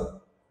trust her.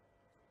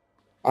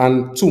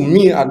 And to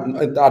me, at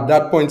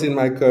that point in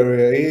my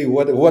career, hey,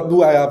 what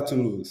do I have to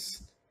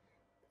lose?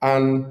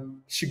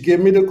 And she gave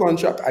me the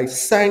contract. I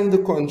signed the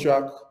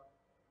contract.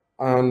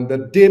 And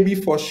the day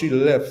before she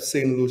left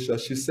St. Lucia,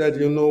 she said,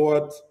 you know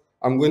what?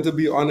 I'm going to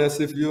be honest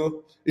with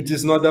you. It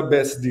is not the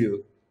best deal.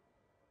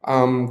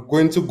 I'm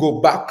going to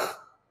go back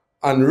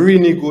and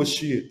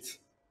renegotiate.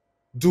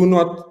 Do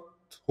not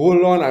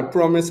hold on. I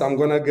promise I'm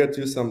going to get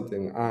you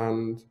something.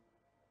 And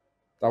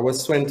that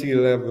was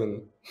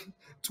 2011.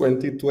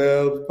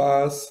 2012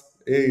 passed.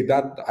 Hey,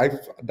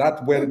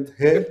 that went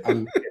here,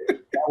 and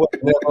that was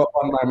never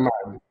on my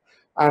mind.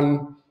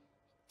 And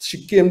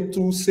she came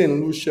to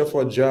St. Lucia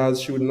for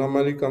jazz. She would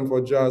normally come for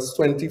jazz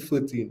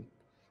 2013.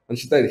 And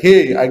she said,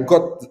 hey, I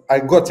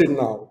got it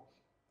now.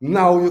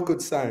 Now you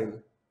could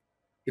sign.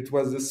 It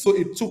was so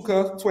it took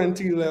her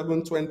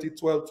 2011,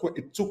 2012,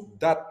 it took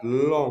that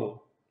long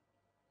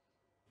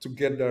to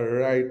get the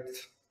right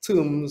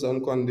terms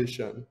and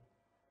condition.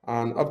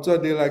 And up to a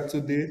day like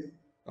today,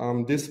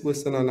 this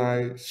person and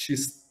I,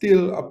 she's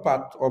still a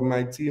part of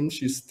my team.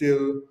 She's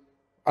still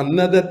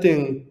another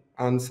thing,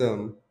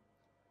 Anselm.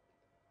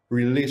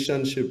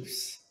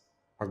 Relationships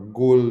are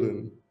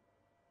golden.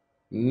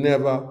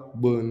 Never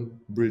burn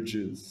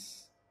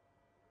bridges,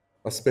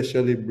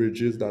 especially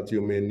bridges that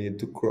you may need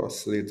to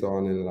cross later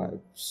on in life.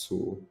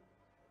 So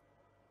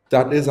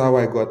that is how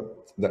I got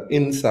the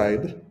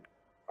inside.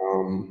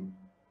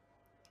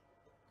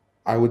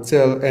 I would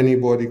tell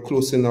anybody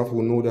close enough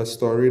who know the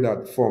story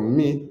that for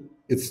me,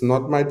 it's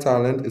not my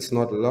talent, it's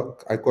not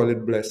luck. I call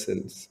it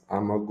blessings.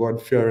 I'm a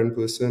God-fearing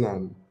person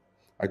and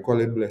I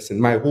call it blessing.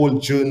 My whole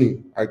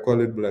journey, I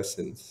call it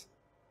blessings.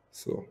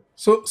 So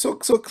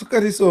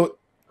Curty, so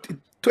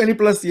 20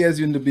 plus years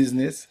in the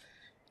business.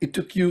 It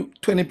took you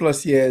 20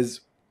 plus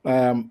years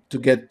to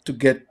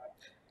get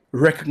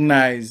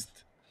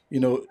recognized,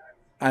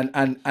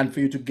 and for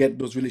you to get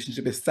those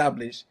relationships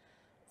established,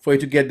 for you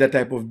to get that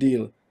type of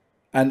deal.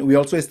 And we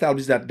also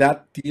established that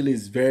that deal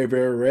is very,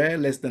 very rare,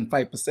 less than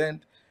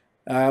 5%.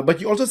 But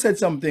you also said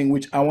something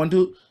which I want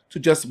to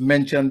just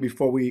mention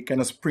before we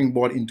kind of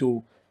springboard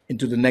into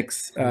the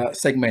next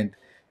segment.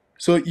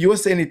 So you were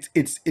saying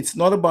it's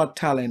not about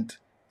talent.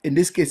 In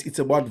this case, it's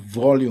about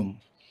volume.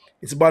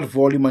 It's about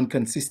volume and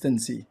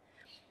consistency.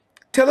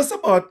 Tell us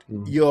about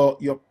your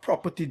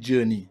property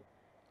journey.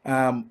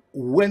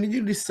 When did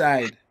you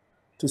decide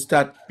to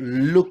start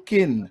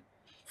looking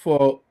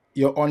for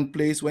your own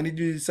place? When did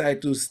you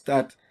decide to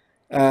start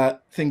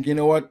thinking, you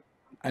know what,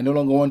 I no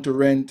longer want to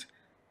rent?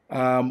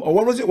 Or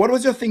what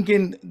was your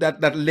thinking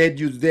that led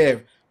you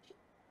there?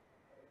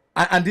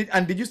 And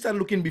did you start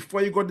looking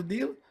before you got the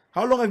deal?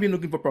 How long have you been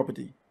looking for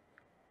property?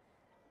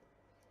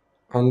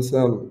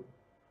 Anselm,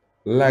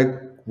 like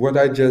what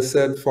I just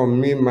said, for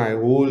me, my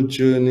whole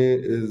journey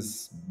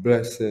is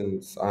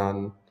blessings.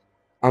 And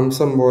I'm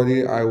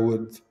somebody I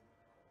would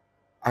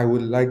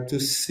like to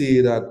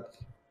say that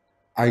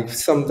I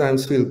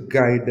sometimes feel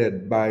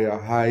guided by a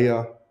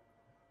higher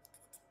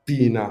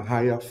being, a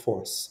higher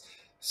force.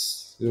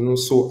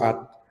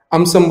 So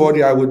I'm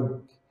somebody I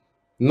would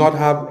not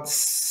have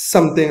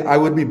something, I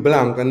would be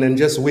blank and then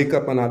just wake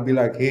up and I'd be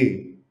like,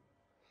 hey.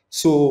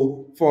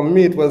 So for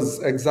me, it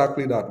was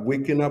exactly that.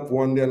 Waking up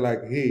one day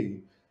like, hey,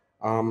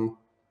 I'm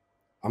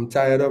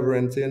tired of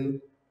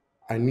renting.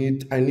 I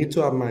need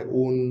to have my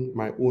own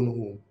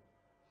home.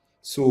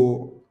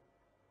 So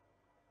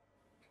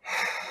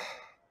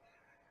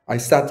I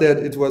started,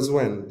 it was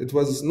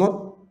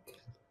not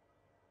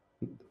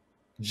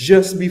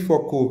just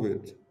before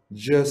COVID,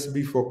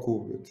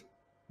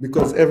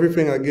 because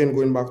everything, again,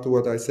 going back to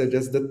what I said,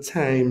 just the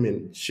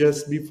timing,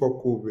 just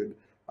before COVID,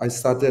 I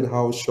started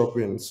house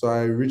shopping. So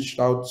I reached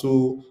out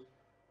to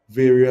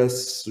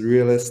various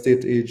real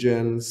estate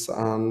agents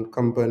and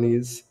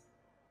companies,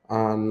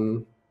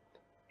 and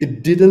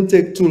it didn't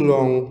take too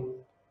long.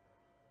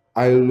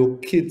 I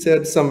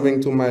located something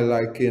to my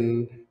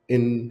liking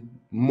in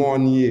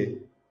Monnier.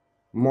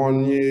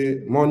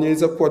 Monnier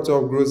is a quarter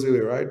of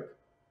Grosley, right?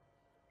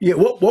 Yeah.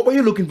 What were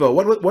you looking for?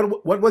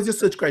 What was your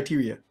search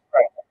criteria?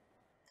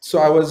 So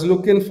I was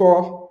looking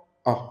for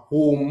a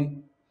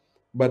home,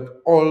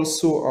 but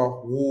also a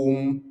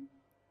home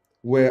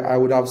where I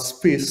would have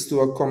space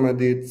to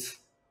accommodate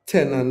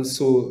tenants,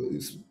 so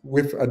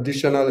with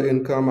additional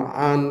income,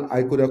 and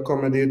I could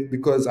accommodate,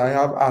 because I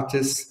have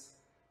artists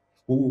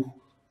who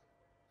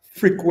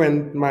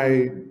frequent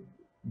my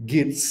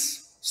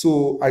gigs,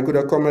 so I could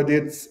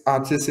accommodate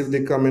artists if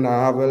they come in.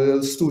 I have a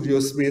little studio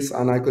space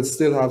and I could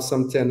still have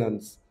some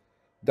tenants.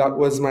 That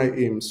was my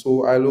aim.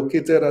 So I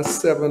located a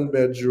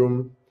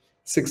 7-bedroom,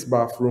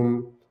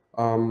 6-bathroom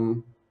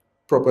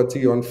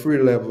property on 3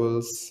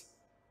 levels.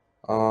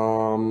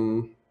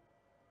 And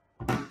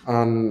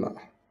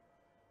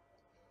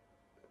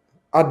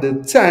at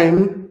the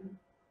time,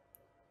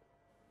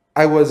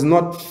 I was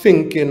not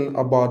thinking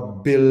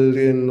about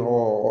building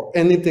or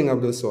anything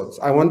of the sorts.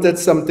 I wanted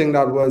something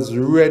that was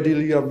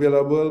readily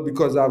available,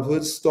 because I've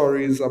heard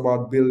stories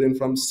about building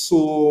from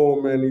so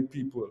many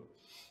people.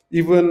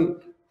 Even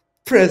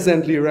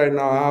presently, right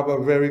now, I have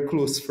a very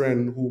close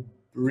friend who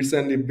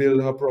recently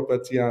built her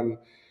property, and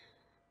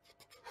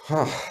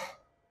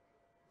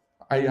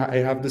I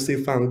have to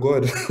say, thank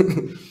God.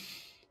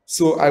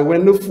 So I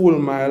went the full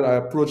mile. I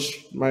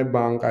approached my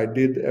bank. I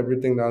did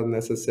everything that was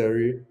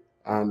necessary,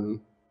 and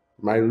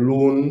my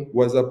loan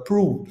was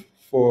approved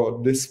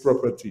for this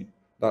property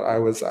that I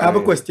was I have a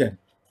eyeing.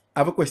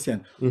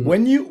 question.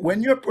 When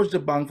you approached the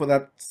bank for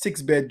that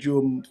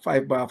 6-bedroom,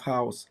 5-bath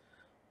house,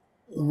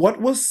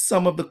 what was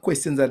some of the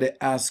questions that they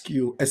asked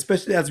you,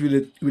 especially as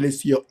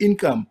relates to your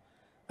income?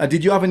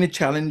 Did you have any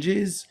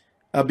challenges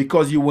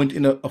because you weren't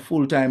in a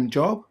full-time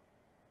job?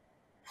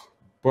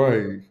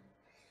 Boy,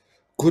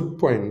 good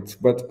point.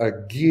 But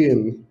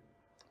again,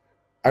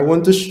 I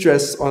want to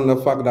stress on the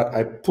fact that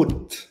I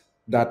put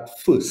that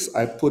first.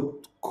 I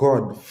put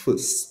God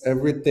first.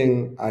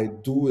 Everything I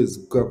do is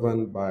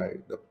governed by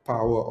the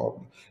power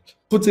of.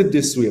 Put it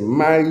this way,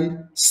 my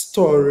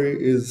story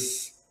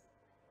is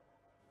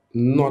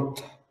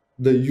not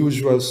the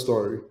usual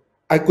story.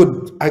 I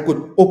could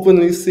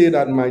openly say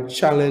that my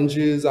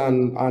challenges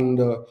and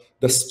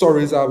the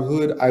stories I've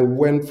heard, I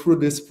went through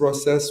this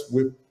process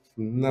with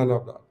none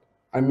of that.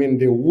 I mean,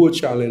 there were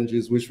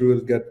challenges which we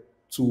will get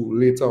to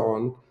later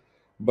on,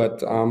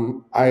 but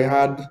I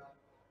had.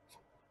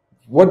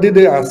 What did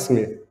they ask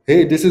me?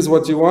 Hey, this is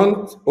what you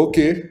want?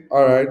 Okay,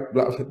 all right.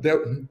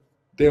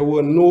 There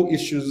were no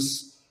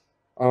issues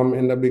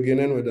in the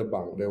beginning with the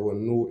bank. There were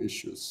no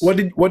issues.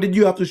 What did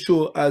you have to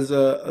show as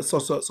a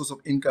source of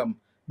income?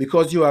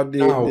 Because you have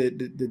Now,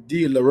 the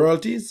deal, the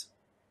royalties?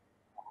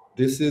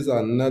 this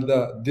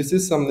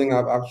is something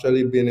I've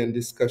actually been in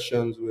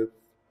discussions with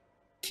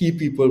key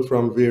people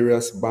from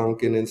various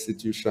banking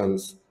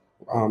institutions.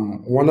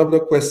 One of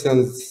the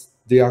questions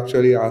they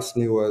actually asked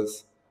me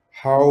was,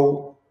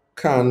 how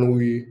can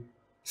we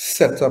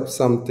set up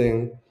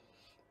something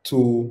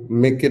to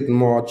make it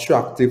more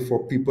attractive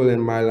for people in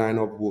my line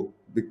of work?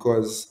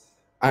 Because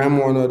I am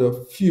one of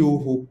the few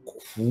who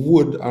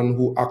would and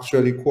who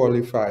actually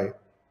qualify,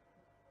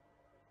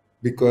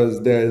 because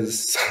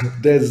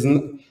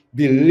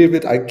believe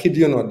it, I kid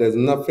you not, there's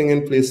nothing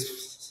in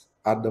place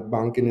at the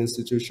banking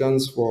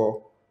institutions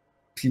for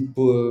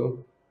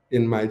people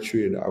in my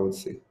trade, I would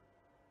say.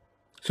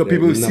 So There's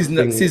people with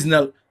nothing.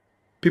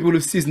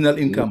 seasonal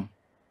income.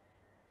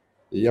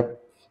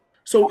 Yep.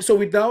 So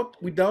without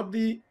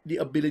the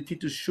ability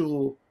to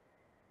show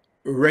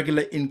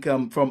regular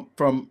income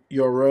from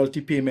your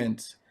royalty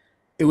payments,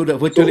 it would have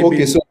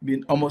virtually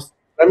been almost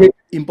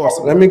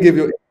impossible. Let me give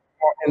you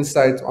more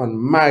insight on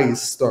my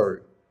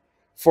story.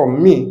 For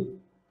me,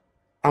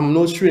 I'm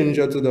no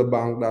stranger to the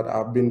bank that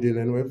I've been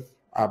dealing with.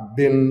 I've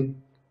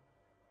been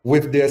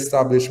with the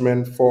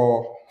establishment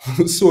for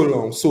so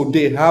long. So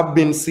they have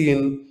been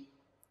seeing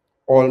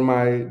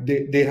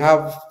they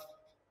have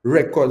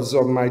records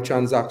of my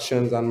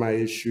transactions and my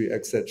history,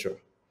 etc.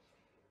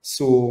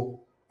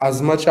 So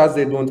as much as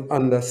they don't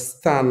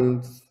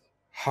understand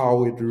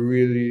how it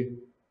really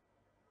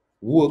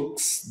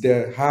works,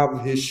 they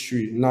have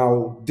history.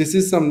 Now, this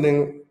is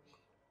something,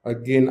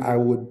 again, I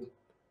would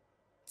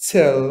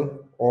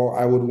tell, or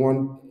I would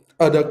want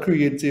other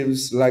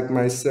creatives like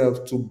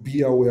myself to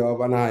be aware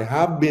of, and I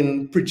have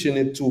been preaching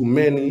it to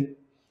many.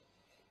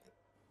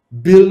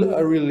 Build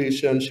a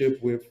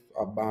relationship with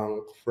a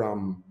bank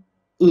from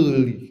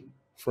early,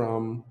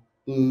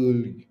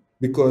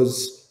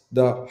 because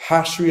the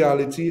harsh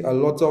reality, a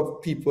lot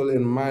of people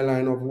in my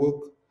line of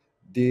work,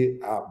 they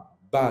are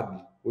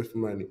bad with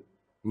money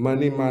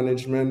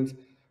management.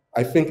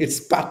 I think it's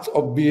part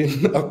of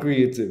being a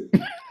creative.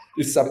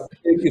 It's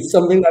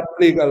something that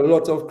plagues a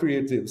lot of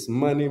creatives,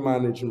 money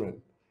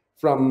management.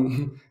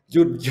 From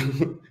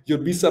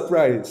you'd be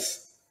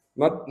surprised.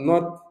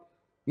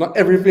 Not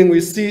everything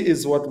we see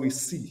is what we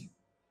see.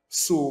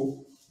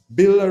 So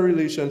build a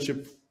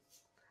relationship.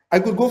 I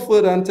could go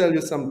further and tell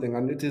you something,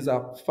 and it is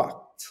a fact.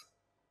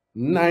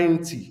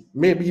 90,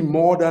 maybe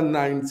more than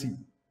 90%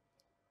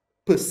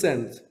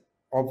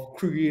 of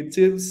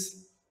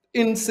creatives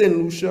in St.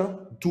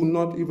 Lucia do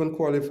not even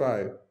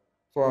qualify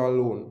for a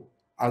loan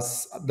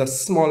as the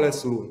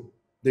smallest loan.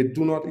 They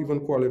do not even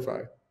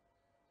qualify.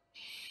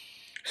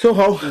 So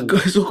how?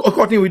 So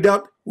Courtney,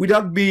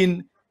 without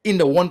being in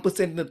the 1%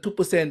 and the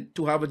 2%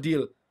 to have a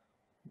deal,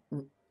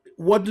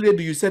 what do they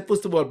do? You said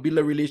first of all build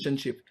a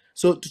relationship.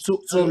 So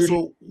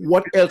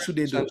what else should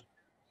they do?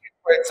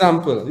 For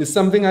example, it's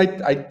something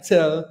I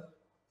tell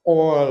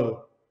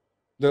all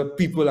the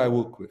people I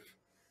work with.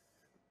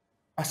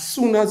 As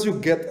soon as you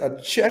get a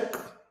check,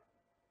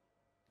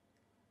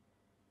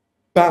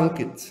 bank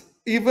it.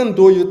 Even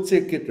though you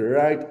take it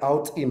right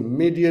out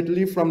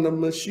immediately from the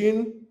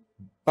machine,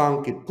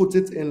 bank it. Put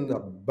it in the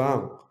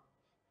bank.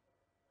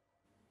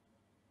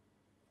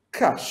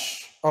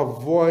 Cash.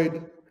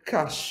 Avoid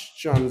cash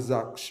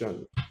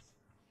transaction.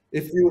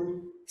 If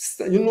you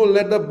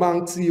let the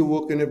bank see you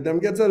working, if them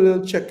get a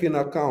little checking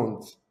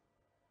account,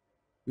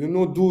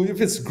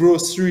 if it's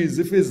groceries,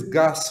 if it's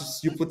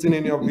gas you putting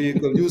in your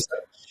vehicle, use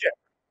that check.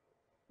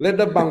 Let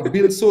the bank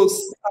bill so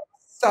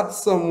start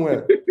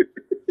somewhere.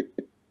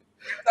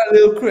 Get a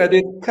little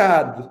credit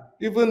card,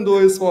 even though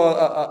it's for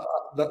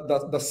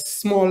the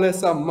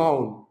smallest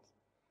amount.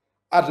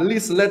 At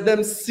least let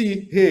them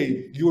see,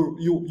 hey,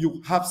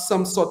 you have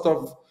some sort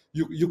of,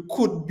 you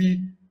could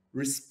be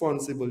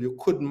responsible, you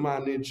could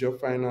manage your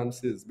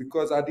finances.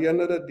 Because at the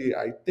end of the day,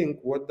 I think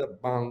what the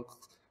banks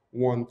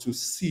want to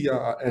see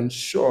or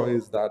ensure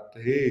is that,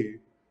 hey,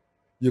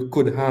 you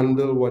could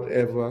handle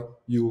whatever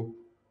you're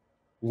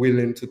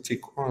willing to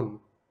take on.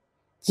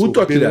 Who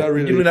taught you that?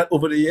 Did you learn that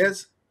over the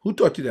years? Who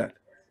taught you that?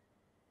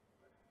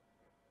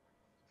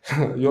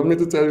 You want me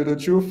to tell you the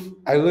truth?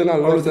 I learned a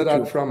lot of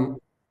that from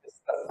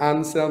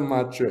Ansel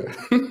Matre.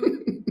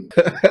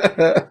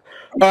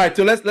 All right,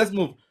 so let's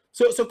move.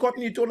 So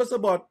Courtney, you told us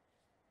about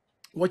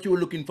what you were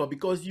looking for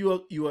because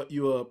you're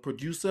a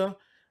producer.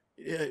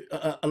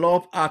 A lot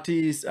of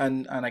artists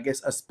and I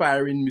guess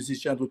aspiring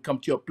musicians would come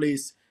to your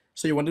place.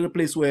 So you wanted a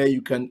place where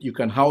you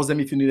can house them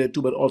if you needed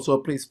to, but also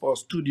a place for a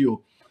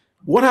studio.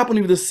 What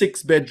happened with the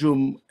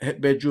 6-bedroom,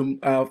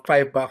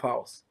 5-bath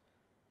house?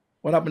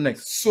 What happened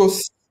next?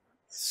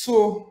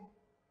 So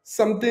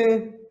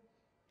something.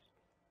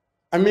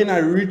 I mean,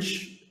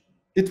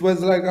 it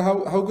was like,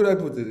 how could I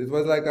put it? It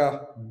was like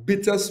a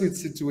bittersweet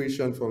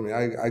situation for me.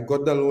 I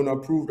got the loan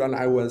approved and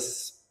I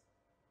was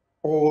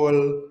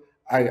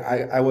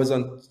I was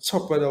on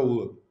top of the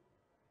world.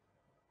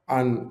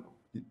 And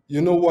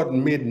you know what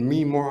made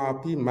me more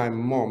happy? My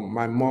mom.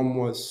 My mom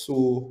was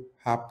so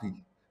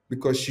happy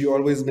because she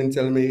always been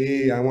telling me,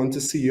 hey, I want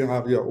to see you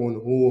have your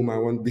own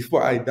home.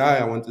 Before I die,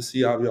 I want to see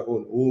you have your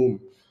own home.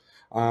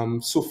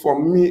 So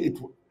for me,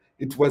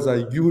 it was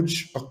a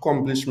huge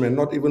accomplishment,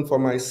 not even for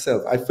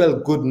myself. I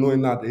felt good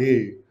knowing that,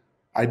 hey,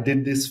 I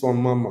did this for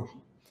mama,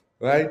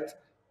 right?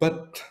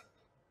 But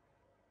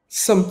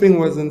something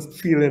wasn't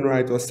feeling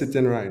right or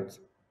sitting right.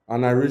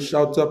 And I reached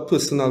out to a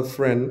personal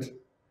friend,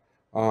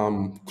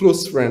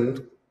 close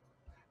friend,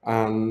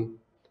 and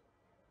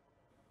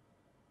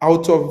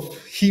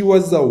he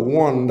was the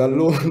one, the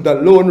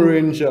lone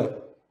ranger,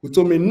 who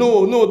told me,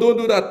 no, don't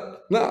do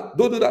that. Nah,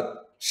 don't do that.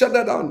 Shut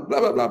that down, blah,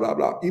 blah, blah, blah,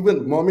 blah.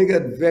 Even mommy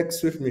get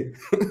vexed with me.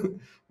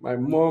 My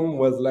mom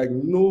was like,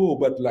 no,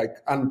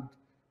 and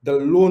the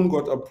loan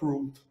got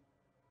approved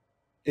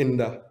in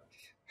the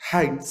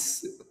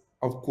heights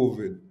of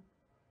COVID.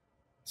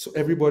 So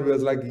everybody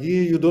was like,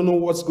 yeah, you don't know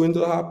what's going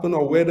to happen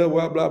or whether,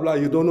 blah, blah, blah.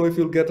 You don't know if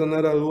you'll get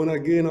another loan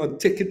again or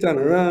take it and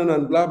run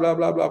and blah, blah,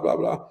 blah, blah, blah,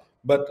 blah.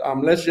 But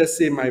let's just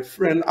say my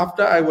friend,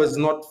 after I was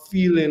not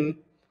feeling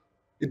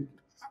it,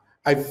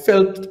 I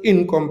felt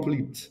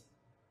incomplete.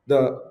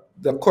 The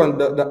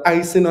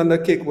icing on the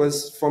cake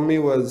was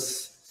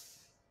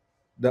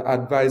the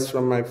advice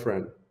from my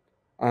friend.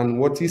 And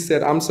what he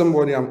said, I'm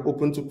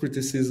open to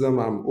criticism,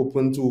 I'm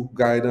open to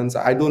guidance.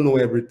 I don't know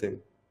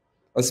everything,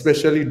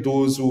 especially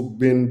those who've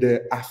been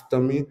there after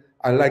me.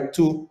 I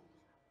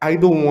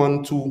don't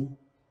want to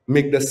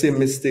make the same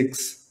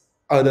mistakes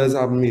others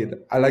have made.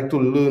 I like to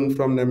learn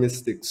from their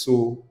mistakes.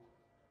 So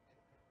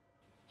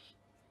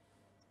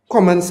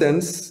common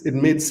sense, it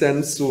made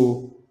sense.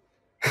 So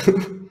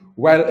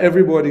while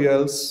everybody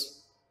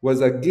else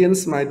was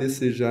against my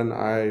decision,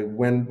 I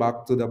went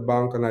back to the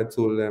bank and I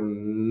told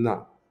them,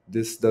 nah,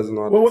 this does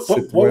not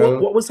sit well.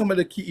 What were some of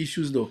the key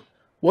issues though?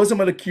 What were some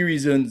of the key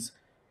reasons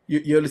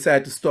you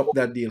decided to stop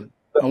that deal?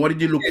 And what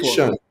did you look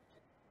for?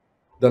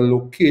 The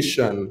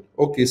location.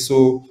 Okay,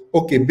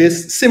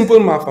 simple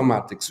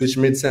mathematics, which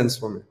made sense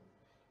for me.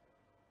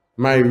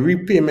 My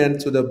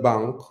repayment to the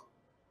bank.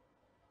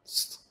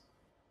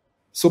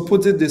 So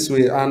put it this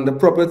way, and the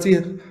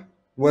property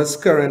was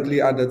currently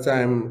at the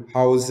time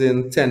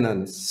housing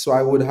tenants. So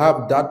I would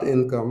have that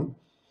income,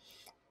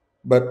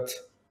 but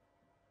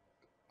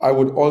I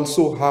would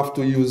also have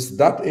to use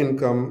that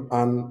income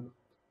and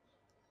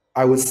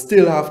I would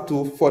still have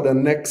to, for the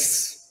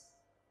next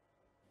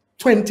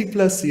 20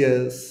 plus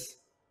years,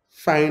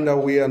 find a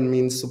way and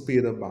means to pay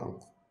the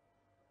bank.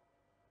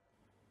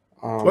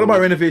 What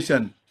about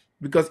renovation?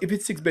 Because if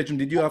it's 6-bedroom,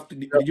 did you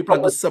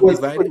plan to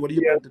subdivide it? What do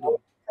you plan to do?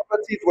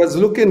 Property was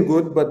looking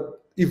good,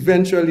 but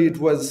eventually it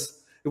was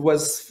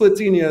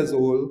 13 years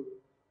old.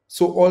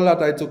 So all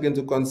that I took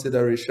into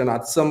consideration,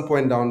 at some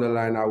point down the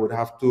line, I would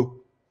have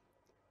to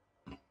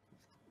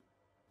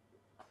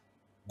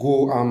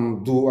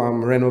go do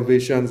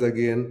renovations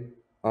again.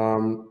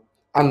 And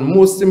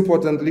most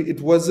importantly,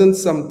 it wasn't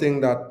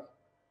something that,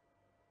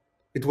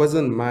 it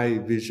wasn't my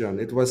vision.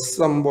 It was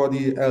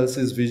somebody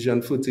else's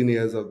vision 14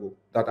 years ago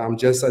that I'm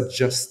just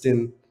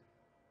adjusting.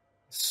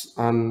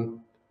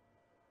 And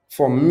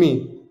for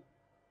me,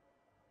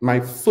 my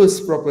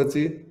first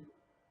property,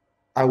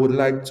 I would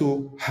like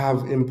to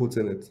have input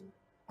in it.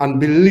 And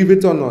believe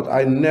it or not,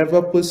 I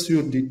never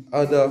pursued the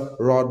other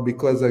route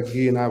because,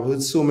 again, I've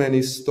heard so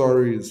many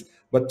stories.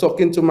 But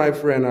talking to my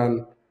friend,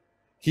 and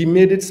he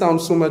made it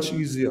sound so much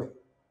easier.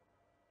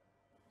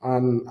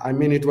 And I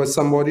mean, it was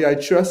somebody I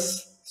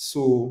trust,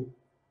 so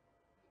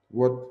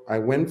I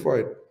went for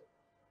it.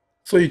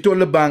 So you told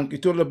the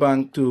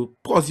bank to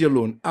pause your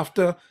loan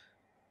after.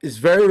 It's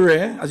very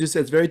rare, as you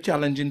said, it's very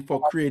challenging for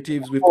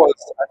creatives with.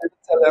 Pause. I didn't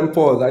tell them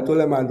pause. I told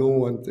them I don't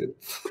want it.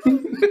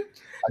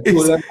 I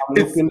told them I'm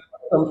looking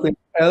at something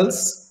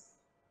else.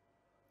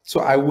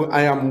 So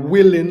I am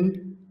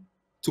willing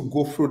to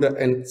go through the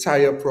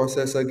entire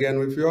process again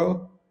with you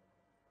all.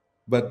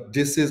 But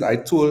I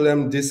told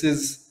them this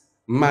is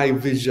my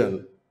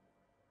vision.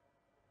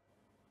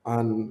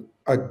 And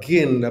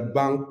again, the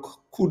bank,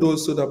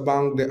 kudos to the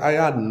bank. I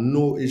had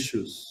no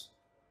issues.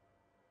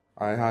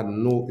 I had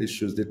no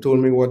issues. They told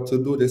me what to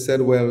do. They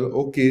said, well,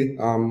 okay,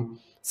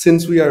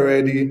 since we are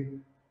ready,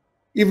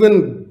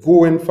 even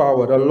going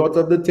forward, a lot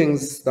of the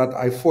things that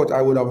I thought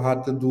I would have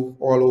had to do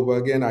all over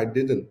again, I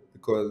didn't,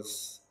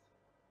 because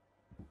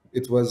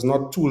it was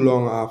not too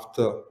long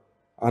after.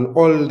 And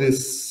all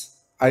this,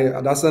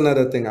 that's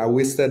another thing. I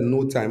wasted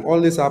no time.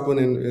 All this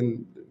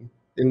happened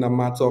in a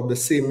matter of the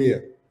same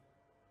year.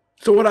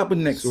 So what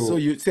happened next? So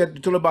you said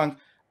you told the bank,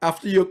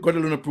 after you got the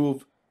loan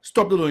approved,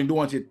 stop the loan, you don't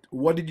want it.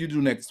 What did you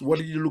do next? What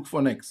did you look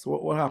for next?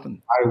 What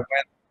happened? I went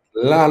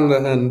land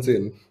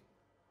hunting,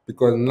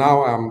 because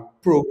now I'm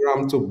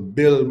programmed to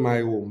build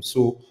my home.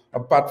 So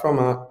apart from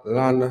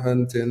land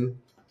hunting,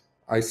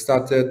 I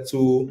started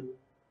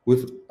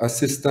with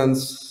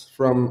assistance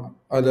from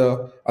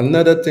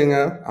another thing,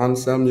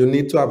 Anselm, you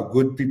need to have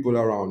good people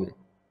around you.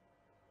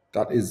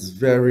 That is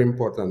very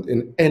important.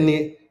 In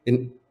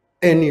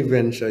any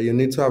venture, you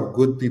need to have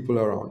good people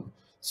around.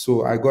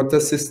 So I got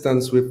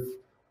assistance with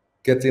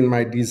getting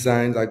my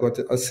designs. I got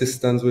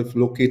assistance with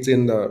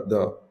locating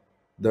the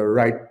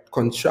right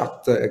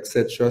contractor,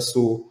 etc.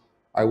 So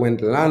I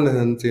went land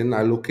hunting.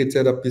 I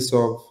located a piece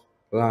of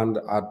land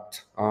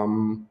at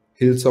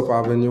Hilltop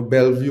Avenue,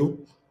 Bellevue,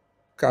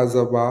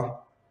 Casaba,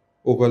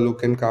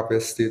 overlooking Cap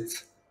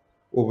Estate,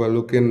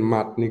 overlooking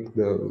Matnik,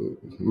 the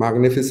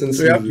magnificent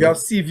sea view. You have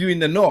sea view in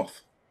the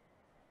north?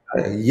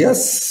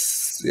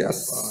 Yes.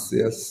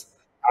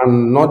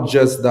 And not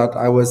just that,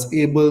 I was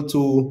able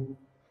to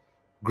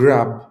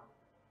grab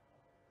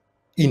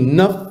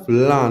enough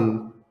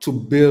land to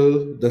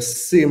build the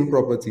same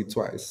property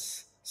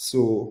twice.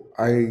 So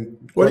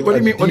What do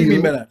you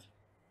mean by that?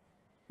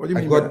 What do you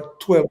mean I got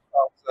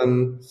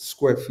 12,000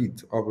 square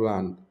feet of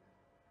land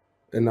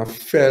in a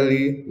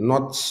fairly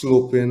not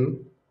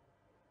sloping,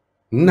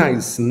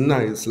 nice,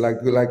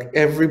 like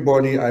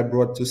everybody I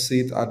brought to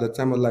see it at the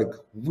time was like,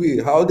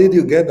 wait, how did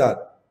you get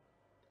that?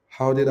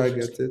 How did I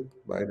get it?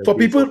 For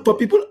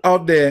people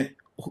out there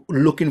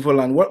looking for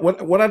land,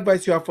 what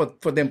advice you have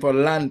for them for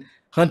land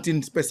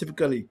hunting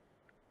specifically?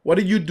 What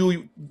did you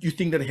do you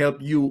think that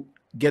helped you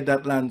get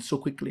that land so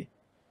quickly?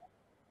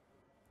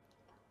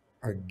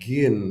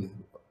 Again,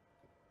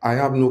 I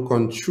have no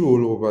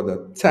control over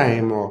the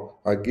time, or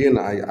again,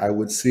 I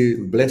would say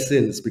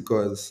blessings,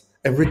 because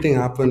everything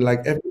happened,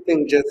 like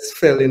everything just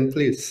fell in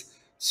place.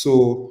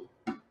 So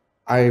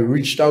I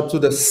reached out to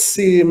the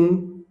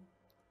same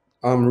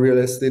real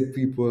estate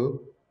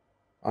people,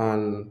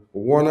 and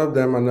one of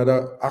them,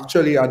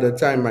 actually at the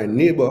time, my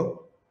neighbor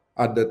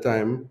at the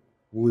time,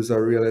 who is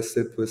a real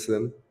estate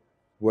person,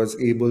 was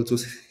able to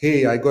say,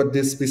 hey, I got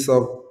this piece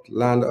of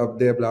land up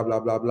there, blah,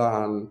 blah, blah,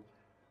 blah. And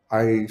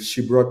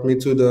she brought me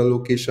to the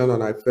location,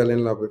 and I fell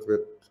in love with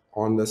it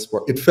on the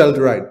spot. It felt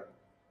right.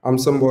 I'm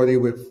somebody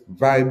with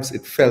vibes.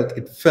 It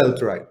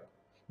felt right.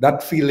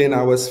 That feeling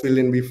I was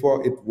feeling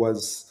before, it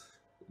was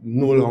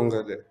no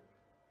longer there.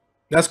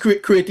 That's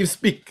creative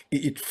speak.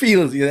 It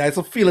feels, I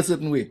also feel a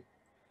certain way.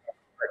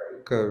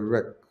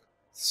 Correct.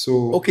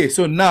 So okay,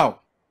 so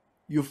now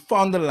you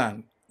found the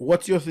land.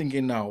 What's your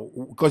thinking now?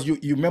 Because you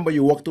remember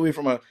you walked away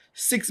from a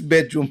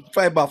 6-bedroom,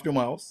 5-bathroom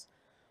house.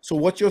 So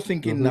what's your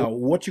thinking now?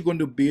 What you going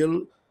to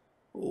build?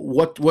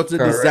 What's the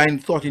design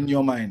thought in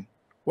your mind?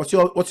 What's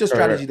your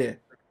strategy there?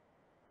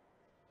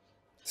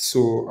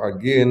 So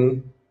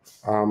again,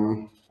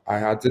 I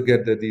had to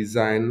get the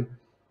design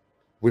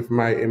with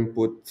my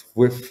input,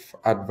 with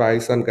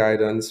advice and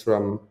guidance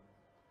from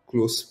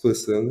close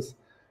persons.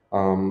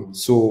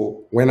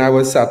 So when I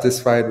was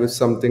satisfied with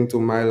something to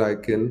my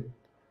liking,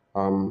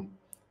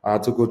 I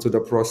had to go to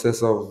the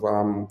process of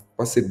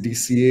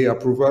DCA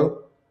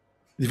approval.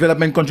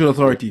 Development Control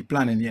Authority,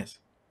 planning, yes.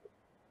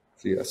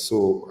 Yeah,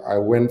 so I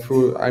went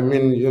through, I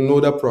mean, you know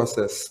the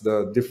process,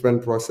 the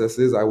different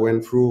processes. I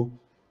went through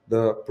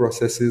the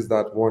processes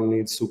that one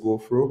needs to go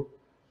through.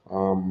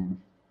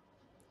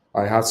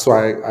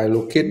 I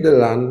locate the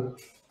land.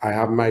 I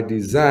have my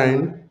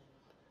design.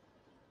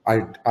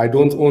 I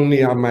don't only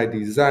have my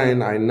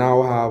design. I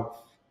now have,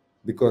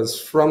 because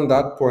from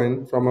that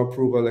point, from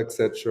approval,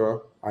 etc.,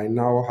 I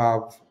now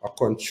have a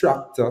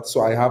contractor.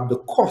 So I have the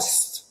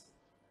cost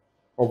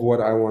of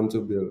what I want to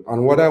build.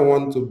 And what I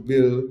want to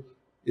build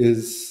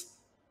is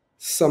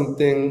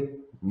something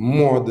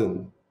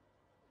modern.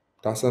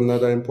 That's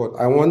another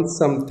important. I want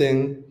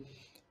something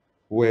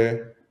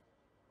where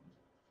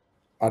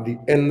at the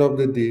end of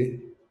the day,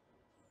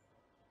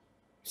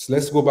 so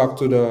let's go back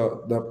to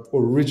the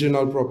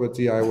original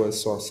property I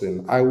was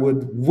sourcing. I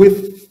would,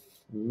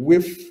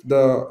 with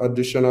the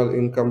additional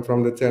income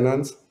from the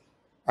tenants,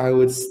 I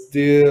would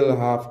still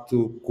have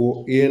to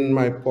go in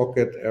my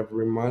pocket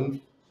every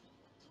month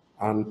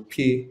and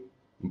pay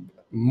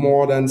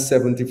more than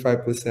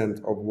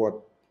 75% of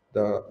what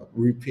the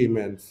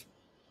repayment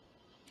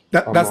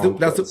That's amount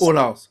the was. old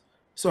house.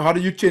 So how do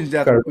you change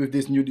that Correct. with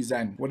this new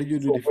design? What did you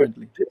do So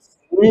differently?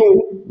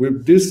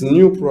 with this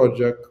new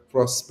project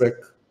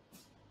prospect,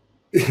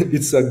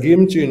 it's a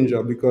game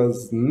changer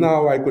because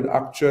now I could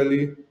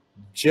actually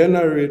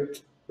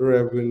generate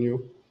revenue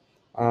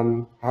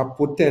and have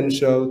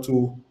potential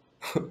to,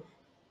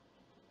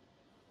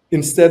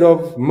 instead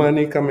of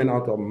money coming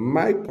out of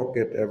my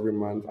pocket every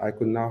month, I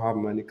could now have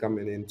money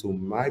coming into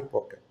my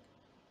pocket.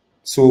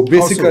 So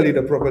basically,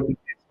 the property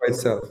pays for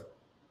itself.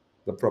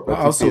 The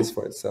property pays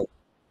for itself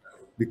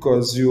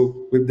because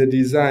you, with the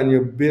design,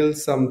 you build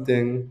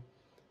something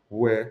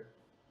where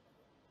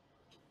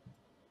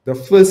the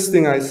first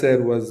thing I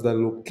said was the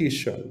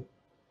location.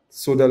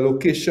 So the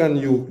location,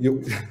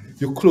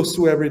 you're close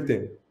to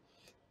everything.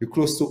 You're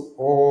close to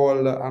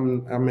all the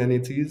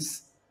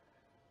amenities,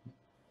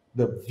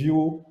 the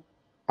view,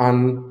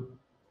 and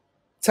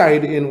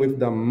tied in with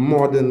the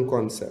modern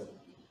concept.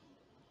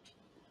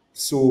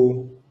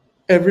 So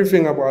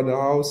everything about the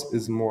house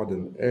is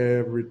modern,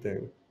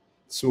 everything.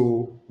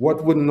 So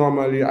what would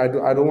normally, I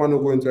don't want to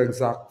go into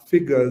exact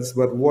figures,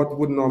 but what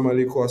would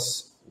normally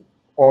cost,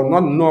 or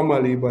not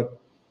normally, but,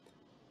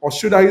 or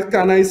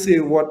can I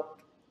say what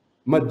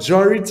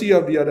majority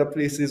of the other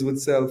places would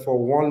sell for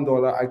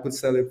 $1, I could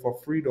sell it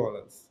for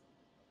 $3.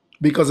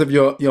 Because of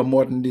your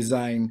modern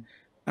design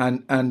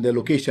and the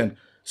location.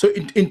 So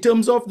in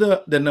terms of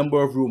the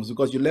number of rooms,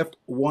 because you left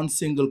one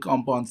single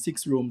compound,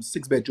 6 rooms,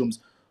 6 bedrooms,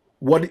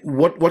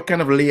 what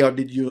kind of layout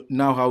did you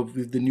now have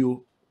with the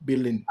new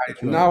building? I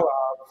now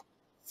have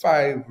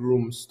 5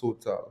 rooms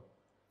total.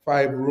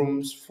 5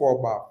 rooms,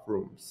 4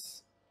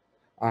 bathrooms.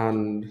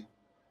 And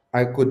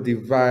I could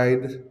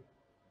divide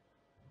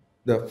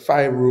the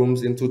 5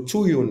 rooms into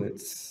 2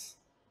 units.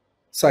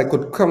 So I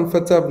could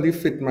comfortably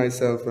fit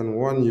myself in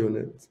 1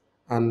 unit,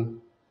 and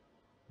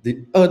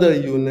the other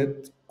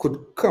unit could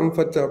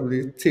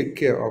comfortably take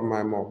care of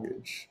my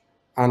mortgage.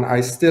 And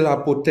I still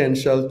have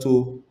potential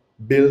to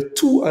build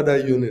 2 other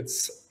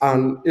units.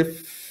 And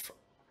if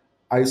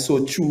I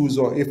so choose,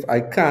 or if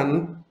I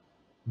can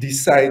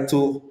decide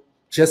to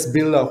just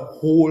build a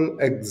whole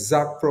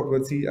exact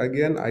property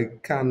again, I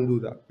can do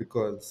that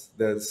because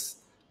there's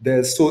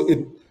so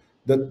it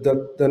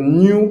the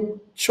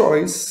new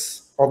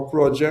choice of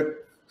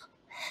project,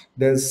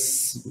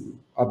 there's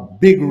a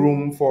big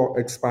room for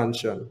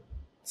expansion.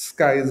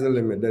 Sky is the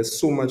limit. There's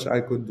so much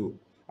I could do.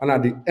 And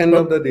at the end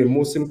of the day,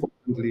 most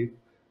importantly,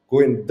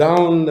 going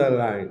down the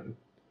line,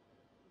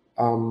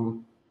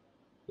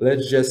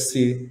 let's just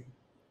say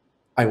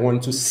I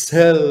want to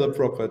sell a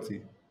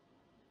property.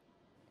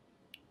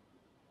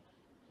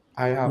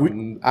 I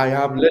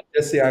have, let's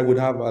just say I would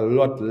have a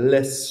lot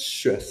less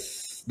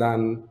stress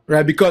than.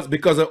 Right, because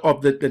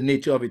of the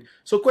nature of it.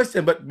 So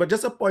question, but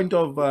just a point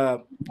of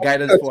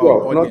guidance for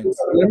our audience.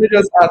 Let me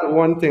just add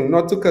one thing,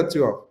 not to cut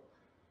you off.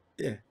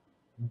 Yeah.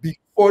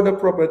 Before the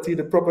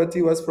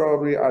property was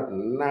probably at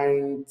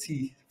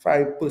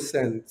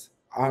 95%,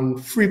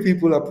 and 3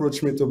 people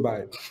approached me to buy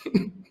it.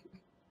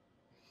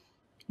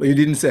 But you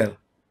didn't sell?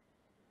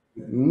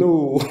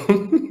 No.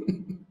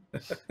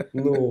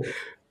 No.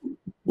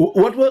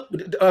 What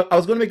I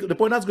was going to make, the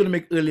point I was going to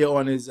make earlier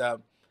on is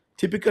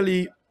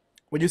typically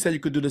when you said you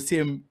could do the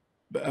same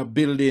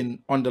building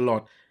on the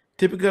lot,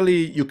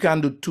 typically you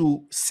can't do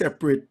 2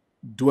 separate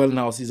dwelling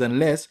houses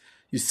unless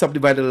you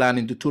subdivide the land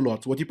into 2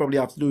 lots. What you probably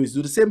have to do is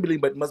do the same building,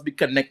 but it must be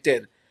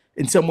connected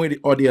in some way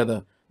or the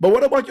other. But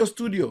what about your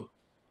studio?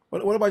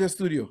 What about your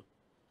studio?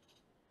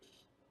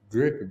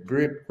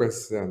 Great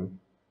question.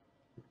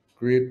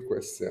 Great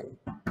question.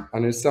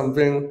 And it's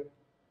something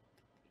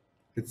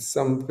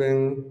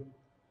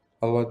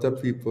a lot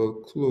of people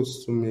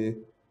close to me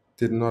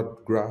did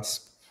not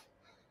grasp.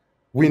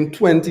 We in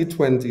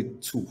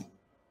 2022,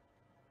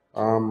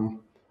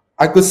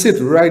 I could sit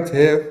right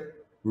here,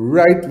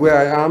 right where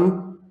I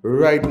am,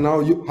 right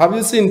now. Have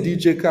you seen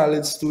DJ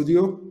Khaled's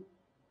studio?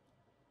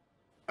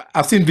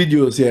 I've seen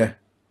videos, yeah.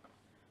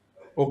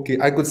 Okay,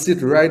 I could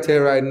sit right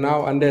here right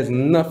now, and there's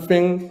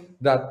nothing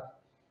that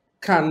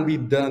can be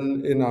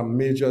done in a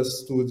major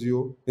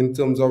studio in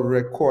terms of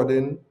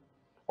recording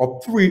or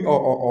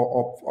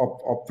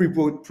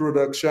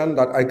pre-production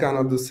that I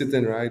cannot do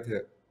sitting right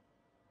here.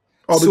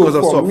 Or because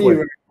of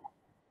software?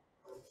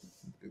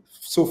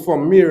 So for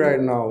me right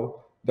now,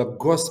 the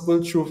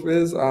gospel truth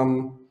is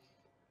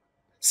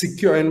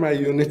securing my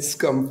units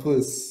come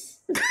first.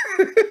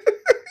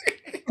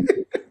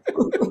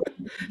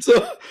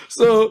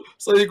 So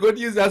you're going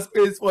to use that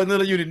space for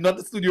another unit, not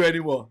the studio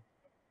anymore,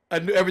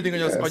 and do everything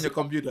on your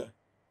computer.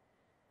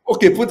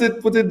 Okay, put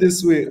it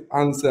this way,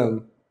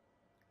 Anselm.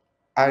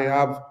 I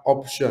have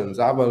options.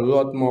 I have a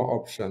lot more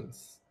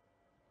options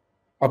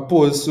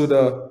opposed to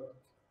the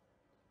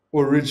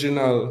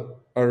original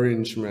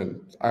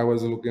arrangement I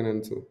was looking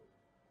into.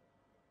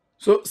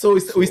 So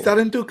we're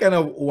starting to kind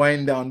of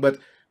wind down, but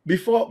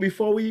before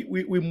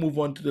we move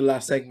on to the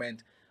last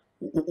segment,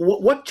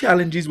 what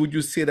challenges would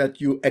you say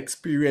that you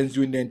experienced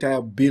during the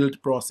entire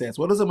build process?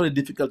 What are some of the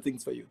difficult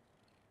things for you?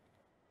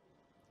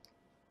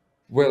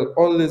 Well,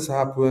 all this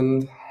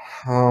happened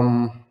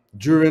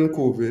during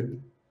COVID.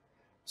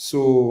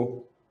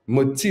 So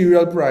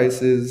material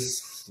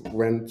prices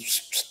went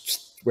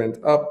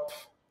up,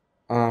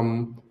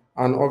 and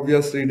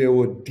obviously there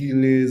were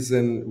delays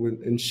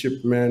in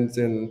shipment,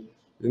 and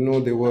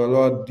there were a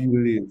lot of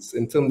delays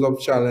in terms of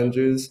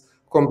challenges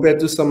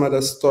compared to some of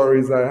the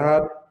stories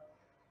I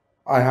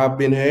have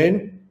been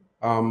hearing.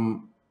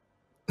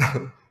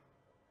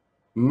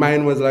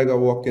 Mine was like a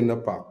walk in the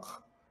park.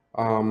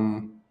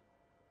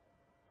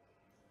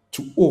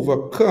 To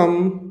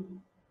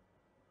overcome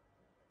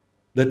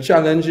the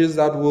challenges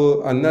that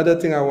were, another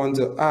thing I want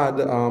to add,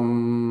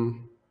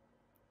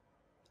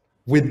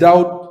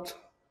 without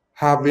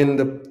having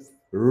the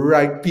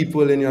right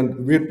people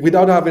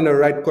without having the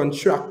right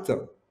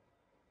contractor.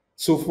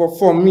 So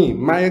for me,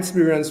 my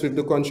experience with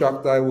the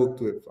contractor I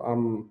worked with,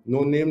 no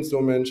names,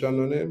 don't mention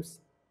no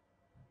names.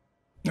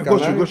 Go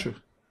through.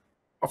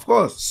 Of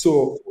course.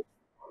 So,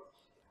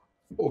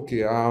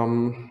 okay,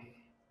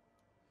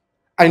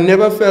 I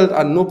never felt,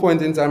 at no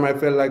point in time, I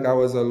felt like I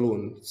was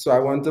alone. So I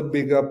want to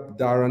big up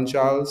Darren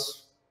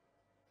Charles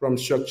from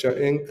Structure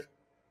Inc.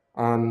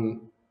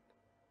 And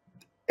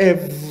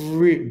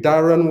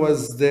Darren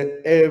was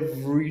there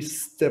every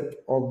step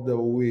of the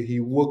way.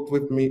 He worked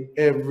with me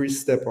every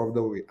step of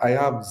the way. I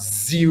have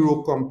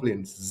zero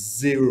complaints,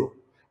 zero.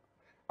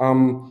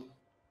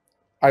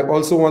 I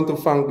also want to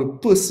thank the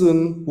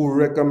person who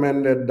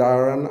recommended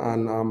Darren,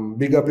 and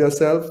big up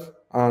yourself,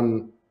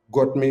 and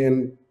got me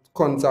in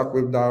contact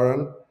with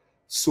Darren.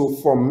 So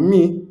for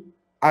me,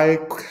 I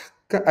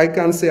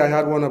can say I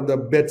had one of the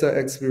better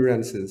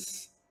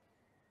experiences.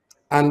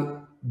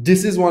 And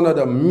this is one of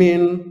the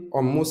main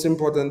or most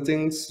important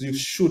things you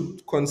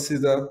should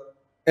consider,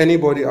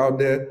 anybody out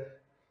there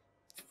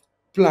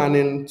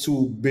planning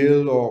to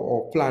build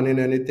or planning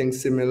anything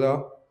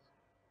similar.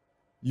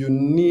 You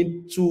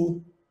need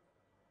to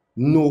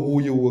know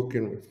who you're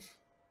working with.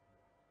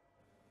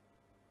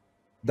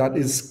 That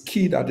is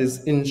key, that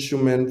is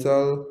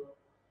instrumental.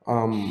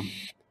 Let me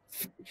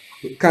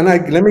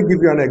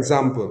give you an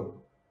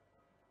example.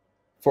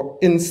 For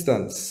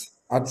instance,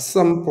 at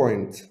some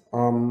point,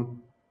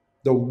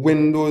 the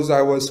windows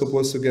I was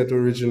supposed to get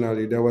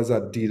originally, there was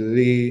a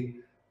delay,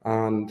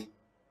 and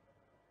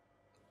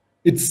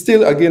it's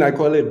still, again, I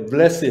call it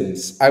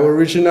blessings. I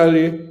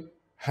originally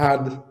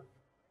had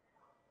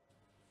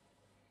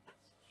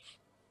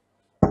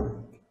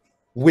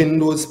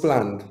windows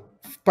planned,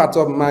 part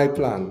of my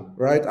plan,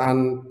 right?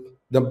 And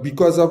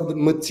because of the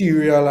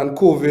material and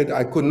COVID,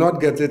 I could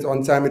not get it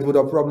on time. It would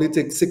have probably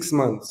taken 6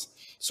 months.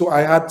 So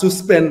I had to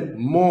spend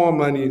more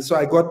money. So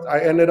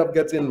I ended up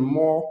getting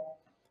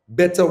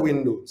better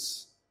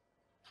windows.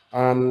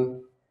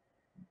 And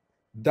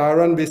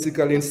Darren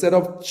basically, instead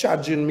of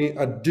charging me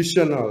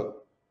additional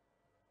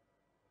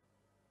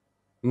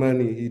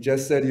money, he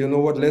just said, you know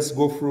what, let's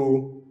go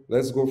through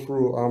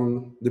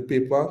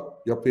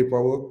your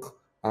paperwork,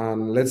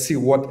 and let's see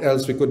what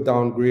else we could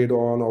downgrade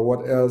on, or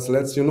what else.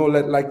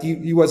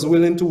 He was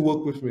willing to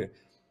work with me.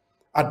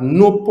 At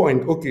no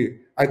point,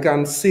 I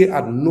can say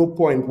at no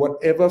point,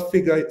 whatever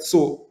figure,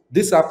 so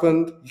this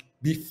happened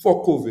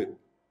before COVID.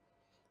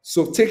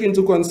 So take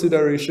into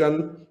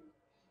consideration,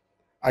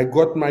 I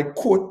got my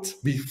quote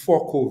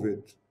before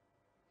COVID.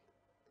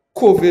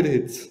 COVID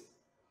hit.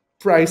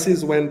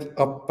 Prices went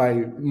up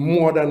by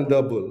more than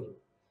double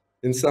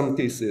in some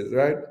cases,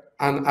 right?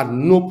 And at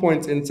no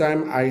point in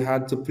time I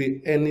had to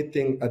pay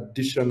anything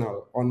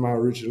additional on my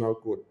original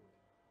quote.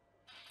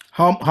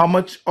 How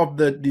much of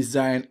the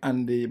design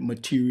and the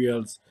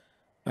materials,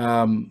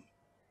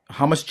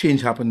 how much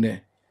change happened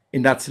there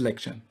in that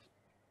selection?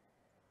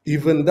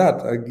 Even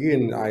that,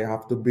 again, I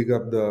have to big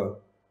up the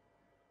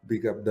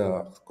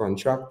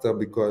contractor,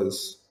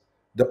 because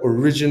the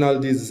original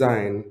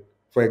design,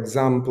 for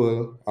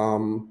example,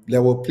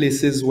 there were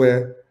places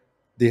where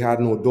they had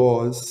no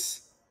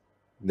doors.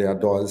 There are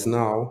doors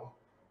now.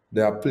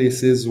 There are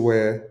places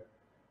where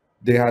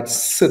they had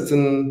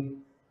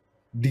certain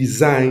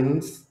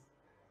designs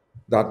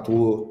that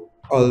were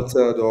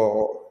altered,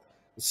 or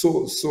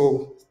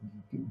so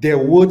there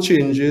were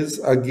changes,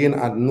 again,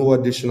 at no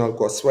additional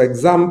cost. For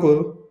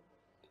example,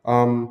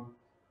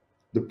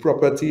 the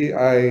property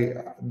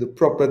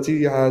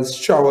has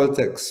trowel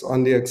text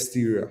on the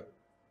exterior.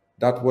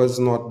 that was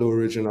not the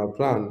original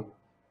plan.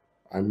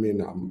 I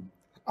mean,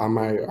 am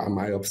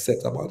I upset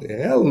about it?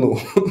 Hell no.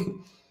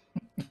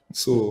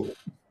 So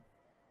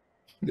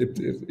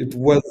it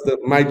was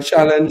my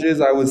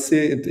challenges. I would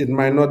say it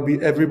might not be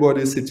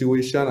everybody's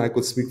situation. I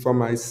could speak for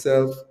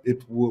myself.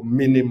 It was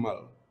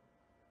minimal.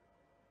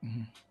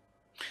 Mm-hmm.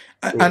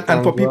 So And for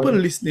thank God.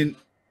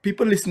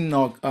 people listening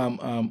now,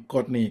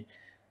 Courtney,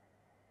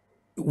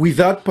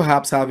 without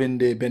perhaps having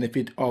the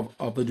benefit of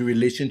the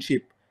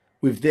relationship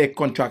with their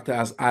contractor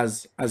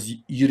as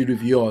you did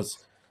with yours,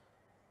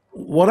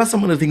 what are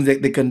some of the things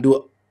that they can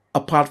do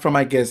apart from,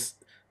 I guess,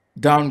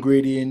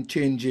 downgrading,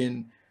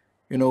 changing?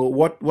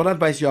 What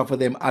advice you have for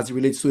them as it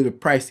relates to the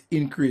price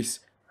increase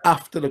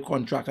after the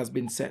contract has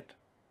been set?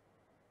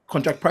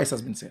 Contract price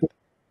has been set.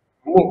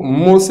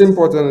 Most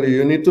importantly,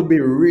 you need to be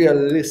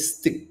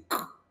realistic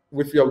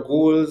with your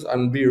goals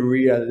and be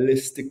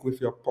realistic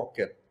with your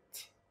pocket.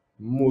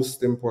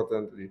 Most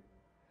importantly,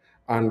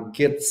 and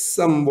get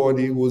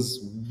somebody who's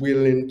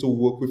willing to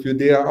work with you.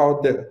 They are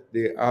out there.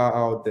 They are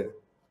out there.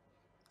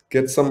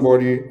 Get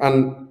somebody.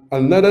 And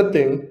another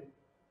thing,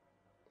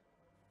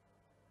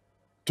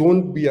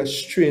 don't be a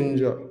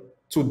stranger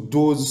to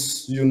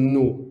those you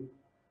know,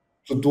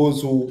 to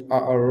those who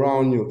are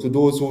around you, to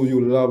those who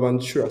you love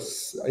and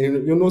trust.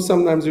 You know,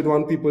 sometimes you don't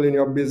want people in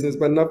your business,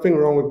 but nothing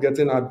wrong with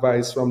getting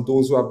advice from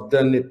those who have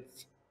done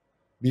it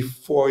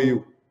before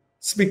you.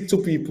 Speak to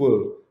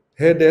people,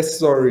 hear their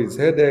stories,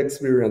 hear their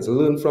experience,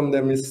 learn from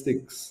their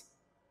mistakes.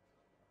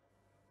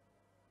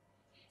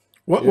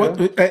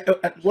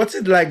 What's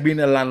it like being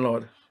a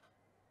landlord?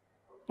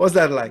 What's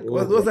that like?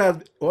 Oh,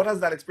 What has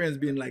that experience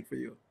been like for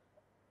you?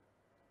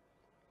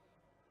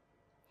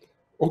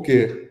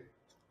 okay,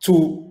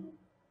 to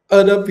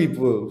other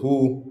people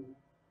who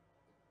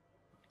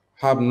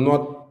have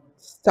not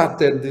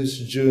started this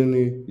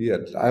journey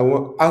yet, I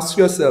want ask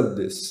yourself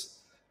this.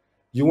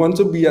 You want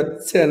to be a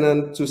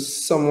tenant to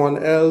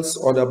someone else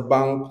or the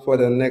bank for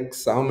the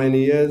next how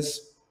many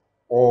years?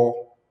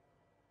 Or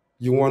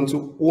you want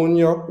to own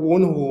your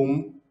own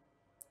home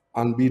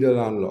and be the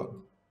landlord?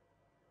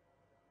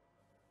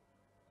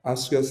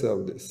 Ask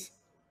yourself this.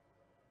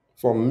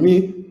 For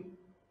me,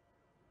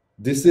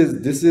 this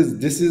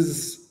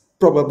is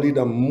probably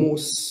the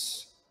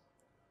most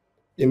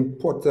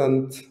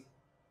important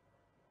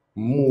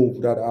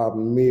move that I've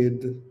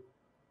made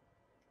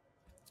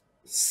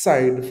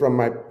aside from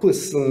my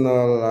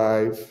personal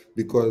life,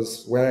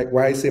 because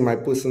why I say my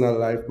personal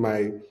life,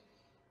 my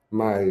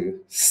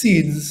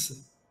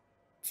seeds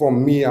for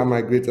me are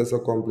my greatest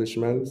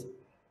accomplishments.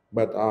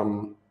 But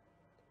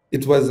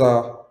it was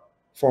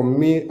for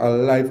me a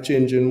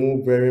life-changing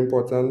move, very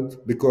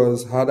important,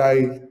 because had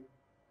I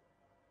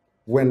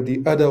went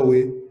the other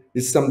way,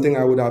 it's something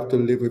I would have to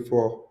live with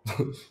for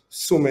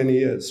so many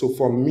years. So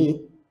for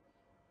me,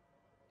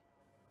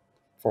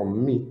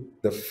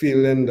 the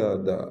feeling,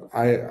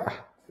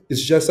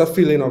 it's just a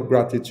feeling of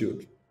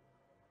gratitude.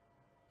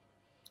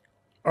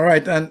 All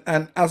right,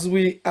 and as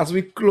we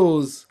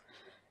close,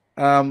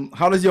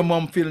 how does your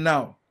mom feel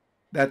now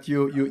that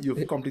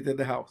you've completed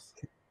the house?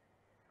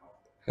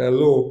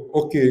 Hello.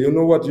 Okay, you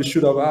know what you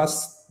should have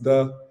asked?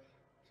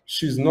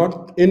 She's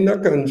not in the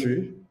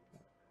country,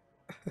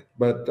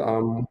 but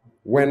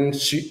when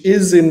she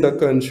is in the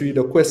country,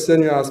 the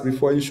question you asked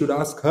before, you should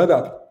ask her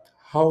that.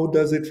 How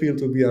does it feel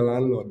to be a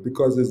landlord?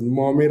 Because it's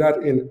mommy that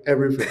in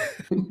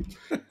everything.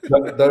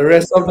 The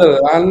rest of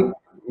the land,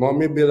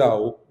 mommy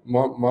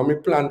mommy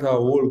plant her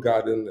whole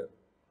garden there.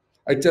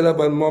 I tell her,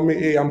 but mommy,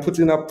 hey, I'm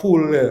putting a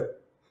pool there.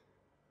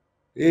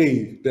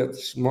 Hey,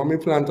 that's mommy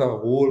plant her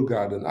whole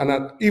garden.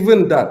 And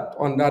even that,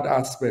 on that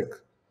aspect,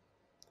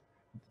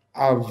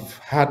 I've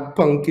had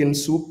pumpkin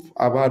soup,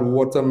 I've had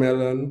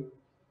watermelon,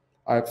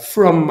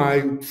 from my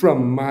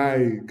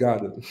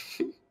garden,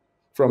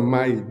 from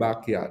my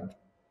backyard.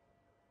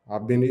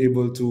 I've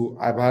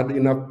had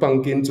enough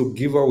pumpkin to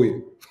give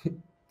away.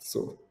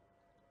 So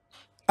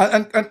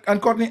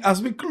And Courtney,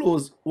 as we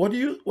close, what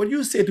do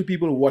you say to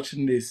people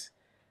watching this?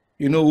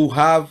 Who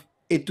have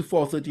 8 to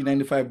 4, 30, 9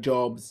 to 5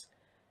 jobs,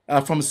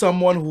 from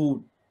someone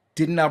who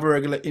didn't have a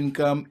regular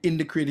income in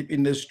the creative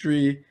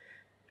industry,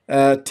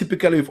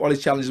 typically with all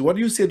these challenges. What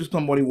do you say to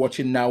somebody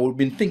watching now who've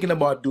been thinking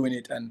about doing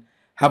it and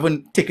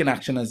haven't taken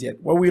action as yet?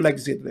 What would you like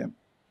to say to them?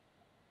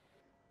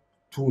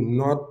 do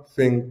not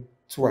think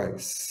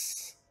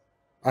twice.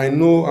 I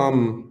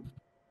know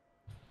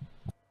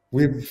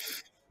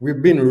we've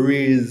been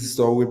raised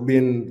or we've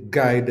been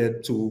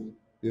guided to,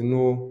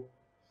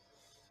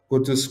 go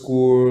to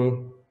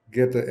school,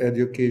 get an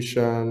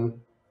education,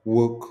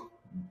 work,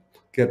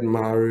 get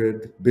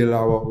married, build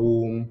our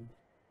home.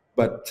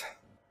 But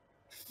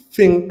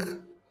think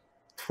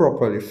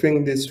properly,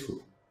 think this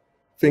through,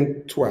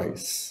 think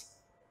twice.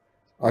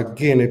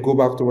 Again, I go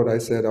back to what I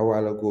said a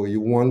while ago.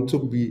 You want to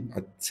be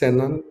a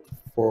tenant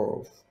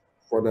for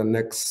the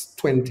next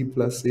 20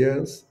 plus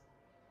years,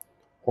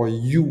 or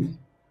you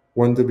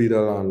want to be the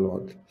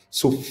landlord.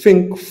 So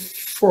think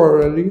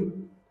thoroughly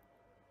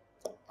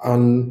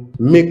and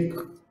make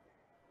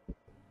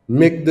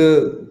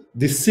the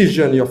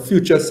decision your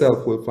future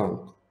self will thank.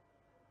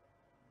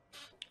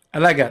 I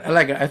like that.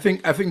 I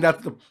think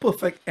that's the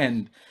perfect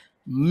end.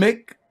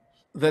 Make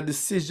the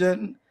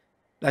decision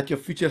that your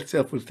future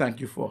self will thank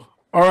you for.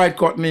 All right,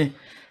 Courtney.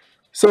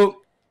 So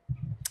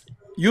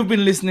you've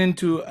been listening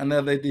to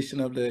another edition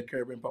of the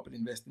Caribbean Property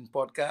Investing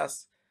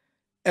Podcast.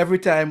 Every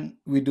time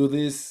we do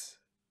this,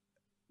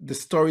 the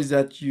stories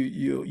that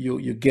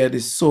you get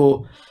is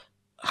so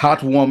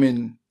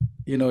heartwarming.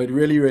 You know, it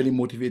really, really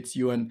motivates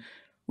you. And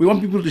we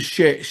want people to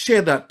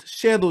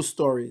share those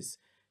stories.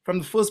 From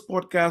the first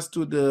podcast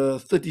to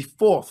the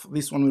 34th,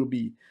 this one will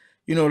be.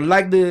 You know,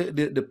 like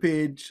the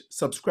page,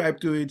 subscribe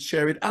to it,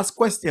 share it, ask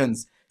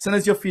questions, send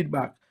us your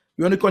feedback.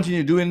 We want to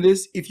continue doing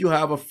this. If you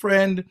have a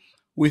friend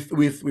with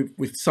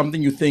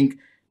something you think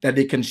that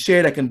they can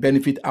share that can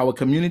benefit our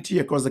community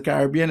across the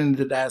Caribbean and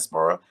the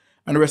diaspora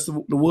and the rest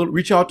of the world,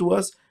 reach out to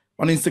us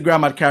on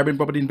Instagram at Caribbean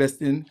Property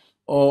Investing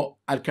or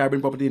at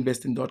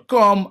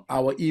caribbeanpropertyinvesting.com.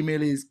 Our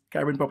email is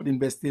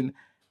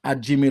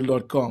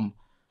caribbeanpropertyinvesting@gmail.com.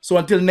 So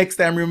until next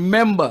time,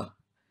 remember,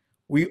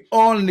 we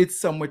all need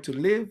somewhere to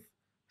live,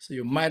 so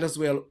you might as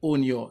well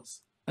own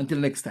yours. Until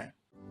next time.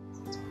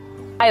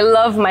 I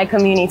love my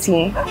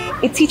community.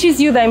 It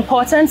teaches you the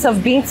importance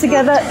of being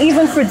together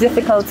even for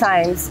difficult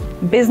times.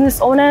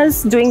 Business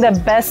owners doing their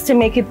best to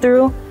make it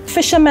through.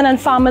 Fishermen and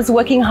farmers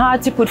working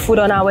hard to put food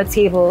on our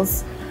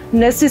tables.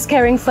 Nurses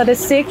caring for the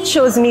sick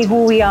shows me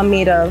who we are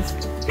made of.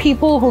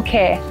 People who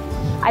care.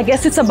 I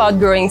guess it's about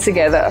growing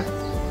together.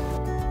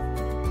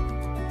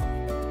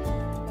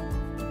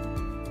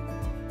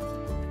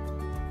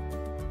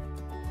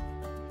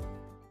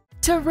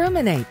 To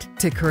ruminate,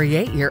 to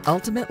create your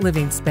ultimate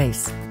living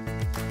space.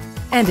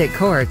 And at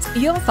Courts,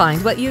 you'll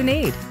find what you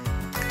need.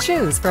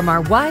 Choose from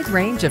our wide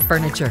range of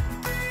furniture,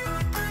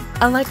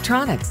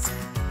 electronics,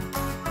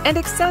 and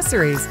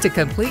accessories to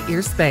complete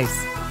your space.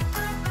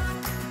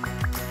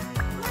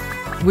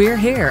 We're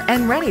here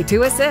and ready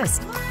to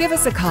assist. Give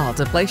us a call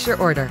to place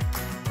your order.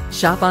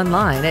 Shop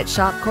online at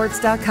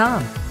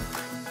shopcourts.com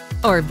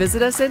or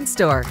visit us in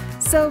store.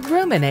 So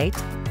ruminate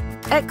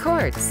at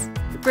Courts,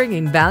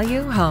 bringing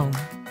value home.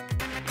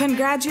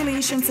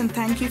 Congratulations and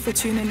thank you for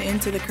tuning in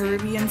to the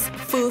Caribbean's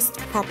first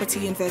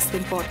property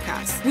investing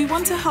podcast. We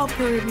want to help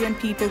Caribbean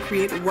people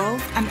create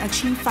wealth and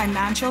achieve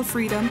financial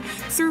freedom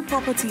through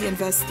property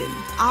investing.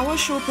 Our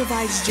show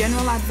provides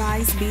general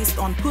advice based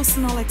on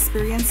personal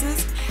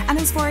experiences and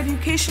is for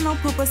educational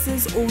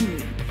purposes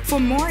only. For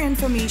more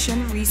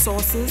information,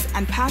 resources,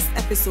 and past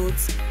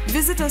episodes,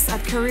 visit us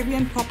at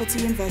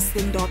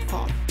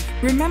caribbeanpropertyinvesting.com.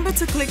 Remember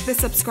to click the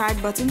subscribe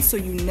button so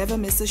you never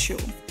miss a show.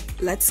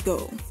 Let's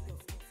go.